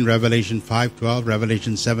is why in Revelation 5:12,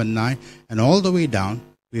 Revelation 7:9, and all the way down,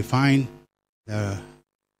 we find the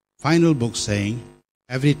final book saying,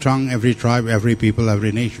 every tongue, every tribe, every people,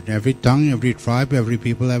 every nation. Every tongue, every tribe, every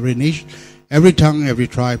people, every nation. Every tongue, every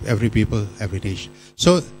tribe, every people, every nation.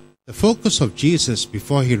 So the focus of Jesus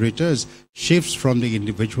before he returns shifts from the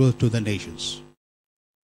individual to the nations.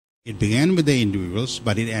 It began with the individuals,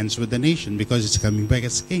 but it ends with the nation because it's coming back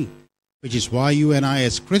as king. Which is why you and I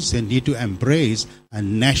as Christians need to embrace a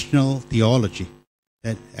national theology.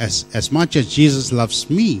 That as much as Jesus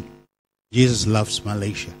loves me, Jesus loves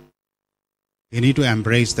Malaysia. You need to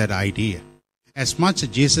embrace that idea. As much as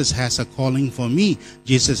Jesus has a calling for me,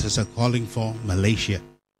 Jesus has a calling for Malaysia.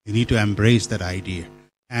 You need to embrace that idea.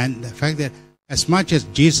 And the fact that as much as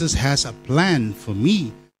Jesus has a plan for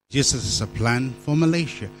me, Jesus has a plan for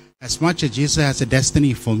Malaysia. As much as Jesus has a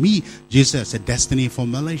destiny for me, Jesus has a destiny for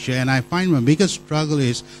Malaysia. And I find my biggest struggle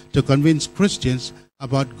is to convince Christians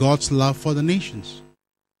about God's love for the nations.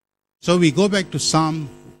 So we go back to Psalm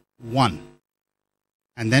 1.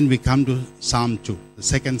 And then we come to Psalm 2, the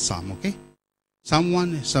second Psalm, okay? Psalm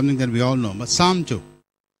 1 is something that we all know. But Psalm 2.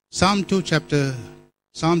 Psalm 2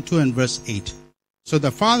 and verse 8. So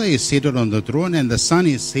the Father is seated on the throne and the Son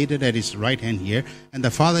is seated at his right hand here. And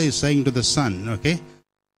the Father is saying to the Son, okay,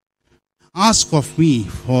 ask of me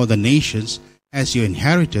for the nations as your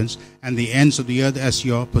inheritance and the ends of the earth as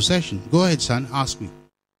your possession. Go ahead, Son, ask me.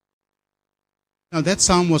 Now that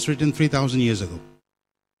psalm was written 3,000 years ago.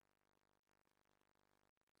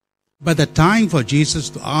 But the time for Jesus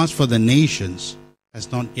to ask for the nations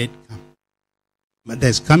has not yet come. But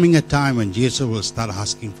there's coming a time when Jesus will start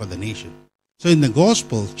asking for the nation. So in the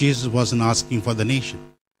gospel, Jesus wasn't asking for the nation.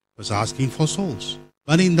 He was asking for souls.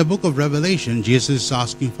 But in the book of Revelation, Jesus is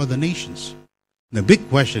asking for the nations. The big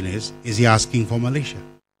question is he asking for Malaysia?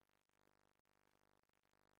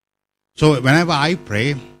 So whenever I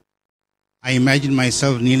pray, I imagine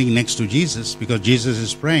myself kneeling next to Jesus because Jesus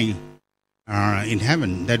is praying in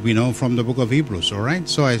heaven, that we know from the book of Hebrews, all right?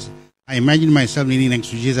 So I imagine myself kneeling next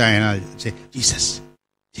to Jesus and I say, Jesus,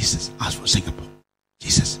 ask for Singapore.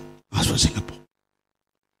 Jesus, ask for Singapore.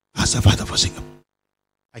 Ask the Father for Singapore.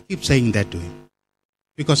 I keep saying that to him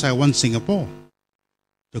because I want Singapore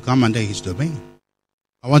to come under his domain.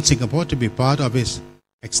 I want Singapore to be part of his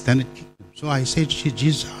extended kingdom. So I say,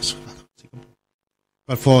 Jesus, ask for Singapore.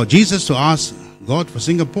 But for Jesus to ask God for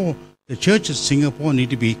Singapore, the church in Singapore need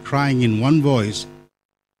to be crying in one voice,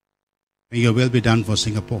 may your will be done for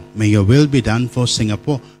Singapore. May your will be done for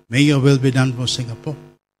Singapore. May your will be done for Singapore.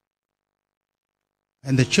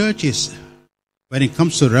 And the church is, when it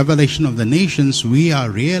comes to revelation of the nations, we are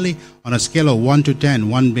really on a scale of 1 to 10,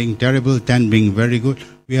 1 being terrible, 10 being very good,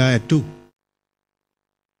 we are at 2.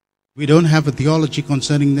 We don't have a theology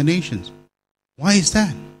concerning the nations. Why is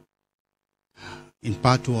that? In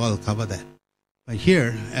part 2, I'll cover that. But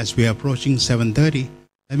here, as we are approaching 7:30,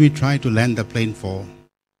 let me try to land the plane for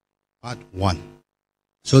part 1.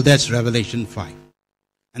 So that's Revelation 5.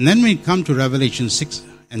 And then when we come to Revelation 6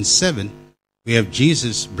 and 7, we have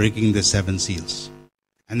Jesus breaking the 7 seals.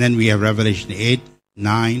 And then we have Revelation 8,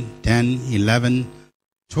 9, 10, 11,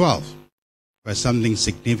 12, where something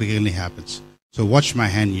significantly happens. So watch my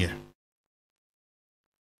hand here.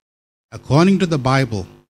 According to the Bible,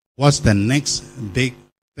 what's the next big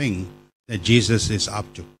thing that Jesus is up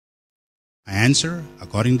to? I answer,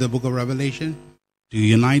 according to the book of Revelation, to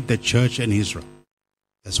unite the church and Israel.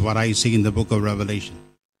 That's what I see in the book of Revelation.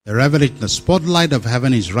 The spotlight of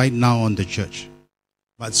heaven is right now on the church.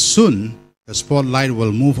 But soon, the spotlight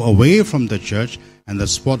will move away from the church and the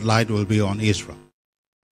spotlight will be on Israel.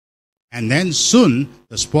 And then soon,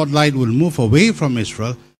 the spotlight will move away from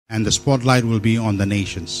Israel and the spotlight will be on the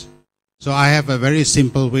nations. So I have a very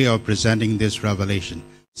simple way of presenting this revelation.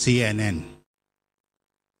 CNN.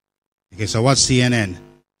 Okay, so what's CNN?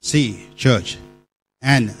 C, church,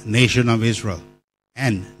 and nation of Israel.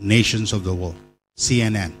 N, nations of the world,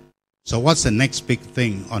 CNN. So what's the next big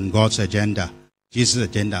thing on God's agenda, Jesus'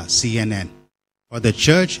 agenda? CNN. For the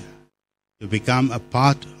church to become a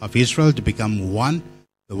part of Israel, to become one,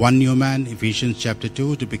 the one new man, Ephesians chapter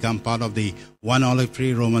 2, to become part of the one olive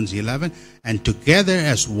tree, Romans 11, and together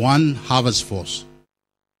as one harvest force,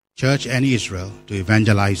 church and Israel, to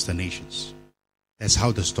evangelize the nations. That's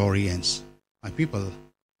how the story ends. My people,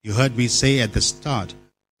 you heard me say at the start,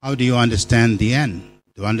 how do you understand the end?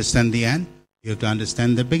 To understand the end, you have to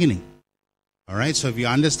understand the beginning. All right, so if you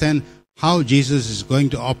understand how Jesus is going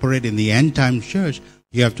to operate in the end time church,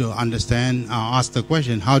 you have to understand, ask the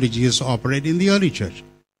question, how did Jesus operate in the early church?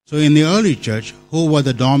 So in the early church, who were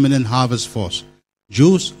the dominant harvest force?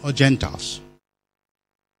 Jews or Gentiles?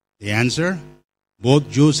 The answer, both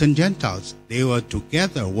Jews and Gentiles. They were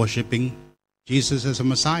together worshiping Jesus as a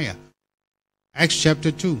Messiah. Acts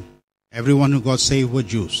chapter 2, everyone who got saved were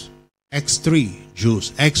Jews. Acts 3,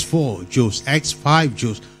 Jews. Acts 4, Jews. Acts 5,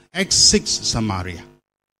 Jews. Acts 6, Samaria.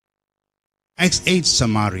 Acts 8,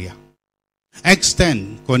 Samaria. Acts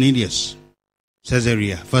 10, Cornelius,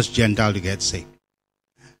 Caesarea, first Gentile to get saved.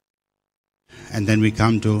 And then we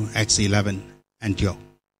come to Acts 11, Antioch,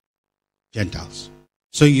 Gentiles.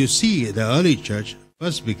 So you see, the early church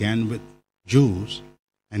first began with Jews,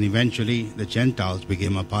 and eventually the Gentiles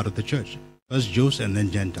became a part of the church. First Jews and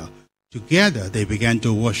then Gentiles. Together they began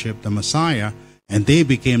to worship the Messiah, and they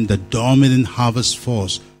became the dominant harvest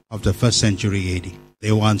force of the first century AD.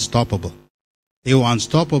 They were unstoppable. They were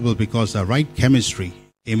unstoppable because the right chemistry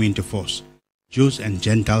came into force. Jews and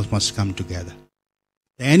Gentiles must come together.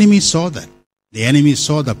 The enemy saw that. The enemy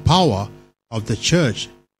saw the power of the church.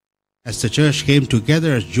 As the church came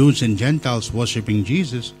together as Jews and Gentiles worshiping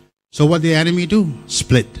Jesus, so what did the enemy do?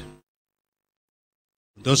 Split.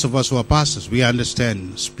 Those of us who are pastors, we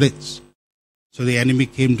understand splits. So the enemy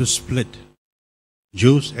came to split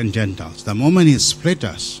Jews and Gentiles. The moment he split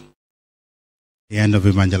us, the end of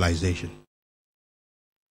evangelization.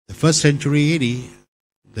 The first century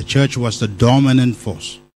AD, the church was the dominant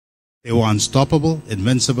force. They were unstoppable,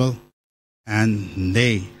 invincible, and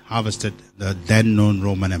they harvested the then known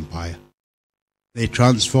Roman Empire. They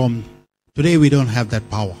transformed. Today we don't have that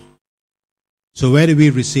power. So where do we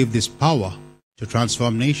receive this power to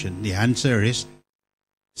transform nation? The answer is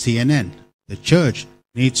CNN. The church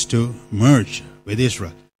needs to merge with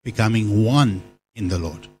Israel, becoming one in the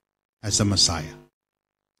Lord as the Messiah.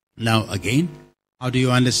 Now again, how do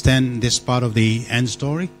you understand this part of the end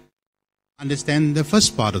story? Understand the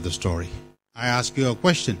first part of the story. I ask you a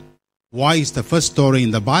question. Why is the first story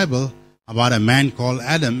in the Bible about a man called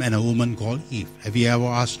Adam and a woman called Eve? Have you ever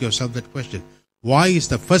asked yourself that question? Why is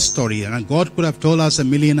the first story? And God could have told us a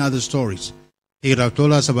million other stories. He could have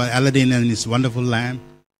told us about Aladdin and his wonderful lamp.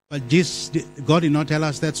 But God did not tell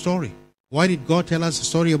us that story. Why did God tell us a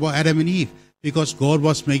story about Adam and Eve? Because God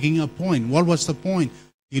was making a point. What was the point?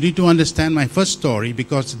 You need to understand my first story,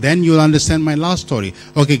 because then you'll understand my last story.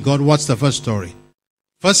 Okay, God, what's the first story?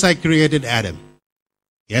 First I created Adam.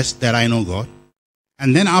 Yes, that I know God.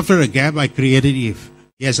 And then after a gap, I created Eve.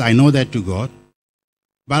 Yes, I know that to God.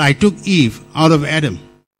 But I took Eve out of Adam.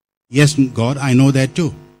 Yes, God, I know that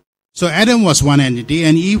too. So Adam was one entity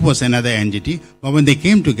and Eve was another entity. But when they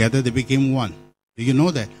came together, they became one. Do you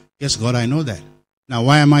know that? Yes, God, I know that. Now,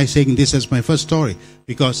 why am I saying this as my first story?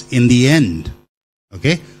 Because in the end,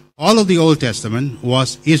 okay, all of the Old Testament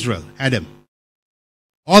was Israel, Adam.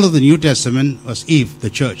 All of the New Testament was Eve, the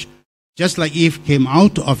church. Just like Eve came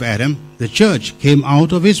out of Adam, the church came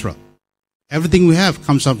out of Israel. Everything we have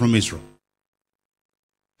comes out from Israel.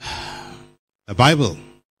 The Bible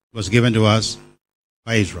was given to us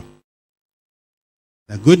by Israel.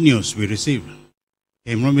 The good news we received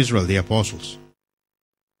came from Israel, the apostles.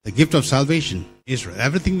 The gift of salvation, Israel.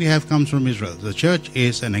 Everything we have comes from Israel. The church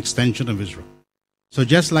is an extension of Israel. So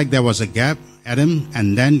just like there was a gap, Adam,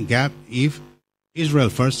 and then gap, Eve, Israel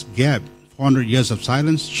first, gap, 400 years of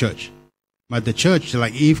silence, church. But the church,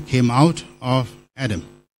 like Eve, came out of Adam.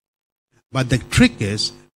 But the trick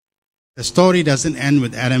is, the story doesn't end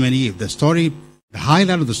with Adam and Eve. The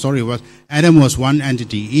highlight of the story was Adam was one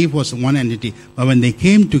entity, Eve was one entity. But when they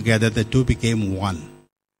came together, the two became one.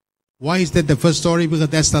 Why is that the first story? Because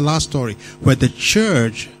that's the last story, where the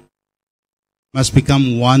church must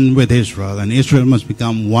become one with Israel, and Israel must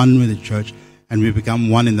become one with the church, and we become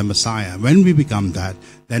one in the Messiah. When we become that,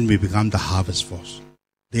 then we become the harvest force,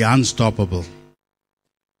 the unstoppable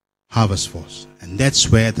harvest force. And that's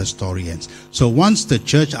where the story ends. So once the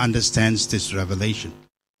church understands this revelation,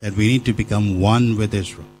 that we need to become one with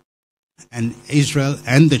Israel, and Israel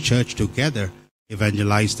and the church together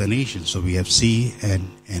evangelize the nation. So we have C and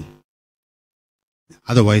N.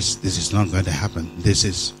 Otherwise, this is not going to happen. This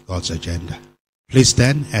is God's agenda. Please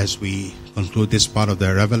stand as we conclude this part of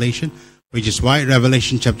the Revelation, which is why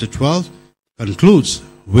Revelation chapter 12 concludes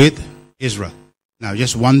with Israel. Now,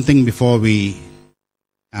 just one thing before we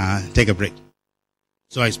take a break.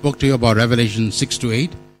 So I spoke to you about Revelation 6 to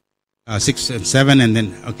 8, 6 and 7, and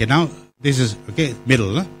then, okay, now this is, okay,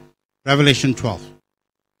 middle, huh? Revelation 12.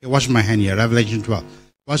 Okay, watch my hand here, Revelation 12.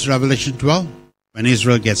 What's Revelation 12? When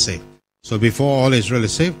Israel gets saved. So before all Israel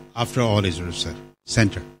is saved, after all Israel is saved.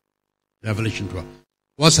 Center. Revelation 12.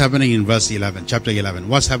 What's happening in verse 11, chapter 11?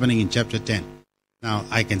 What's happening in chapter 10? Now,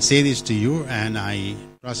 I can say this to you, and I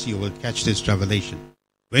trust you will catch this revelation.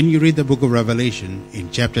 When you read the book of Revelation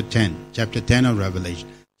in chapter 10 of Revelation,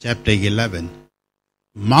 chapter 11,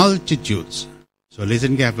 multitudes, so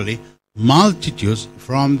listen carefully, multitudes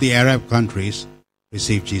from the Arab countries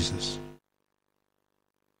receive Jesus.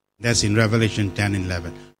 That's in Revelation 10 and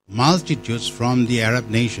 11. Multitudes from the Arab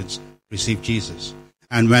nations receive Jesus.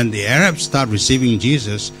 And when the Arabs start receiving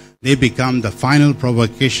Jesus, they become the final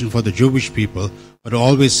provocation for the Jewish people, but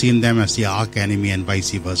always seen them as the arch enemy and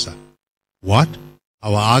vice versa. What?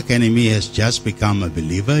 Our arch enemy has just become a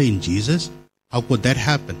believer in Jesus? How could that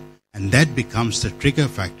happen? And that becomes the trigger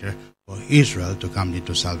factor for Israel to come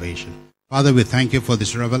into salvation. Father, we thank you for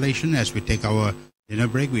this revelation. As we take our dinner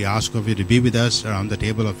break, we ask of you to be with us around the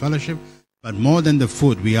table of fellowship. But more than the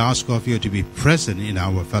food, we ask of you to be present in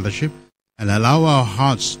our fellowship and allow our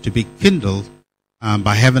hearts to be kindled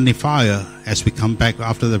by heavenly fire as we come back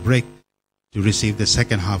after the break to receive the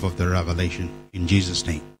second half of the revelation. In Jesus'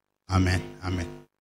 name, amen. Amen.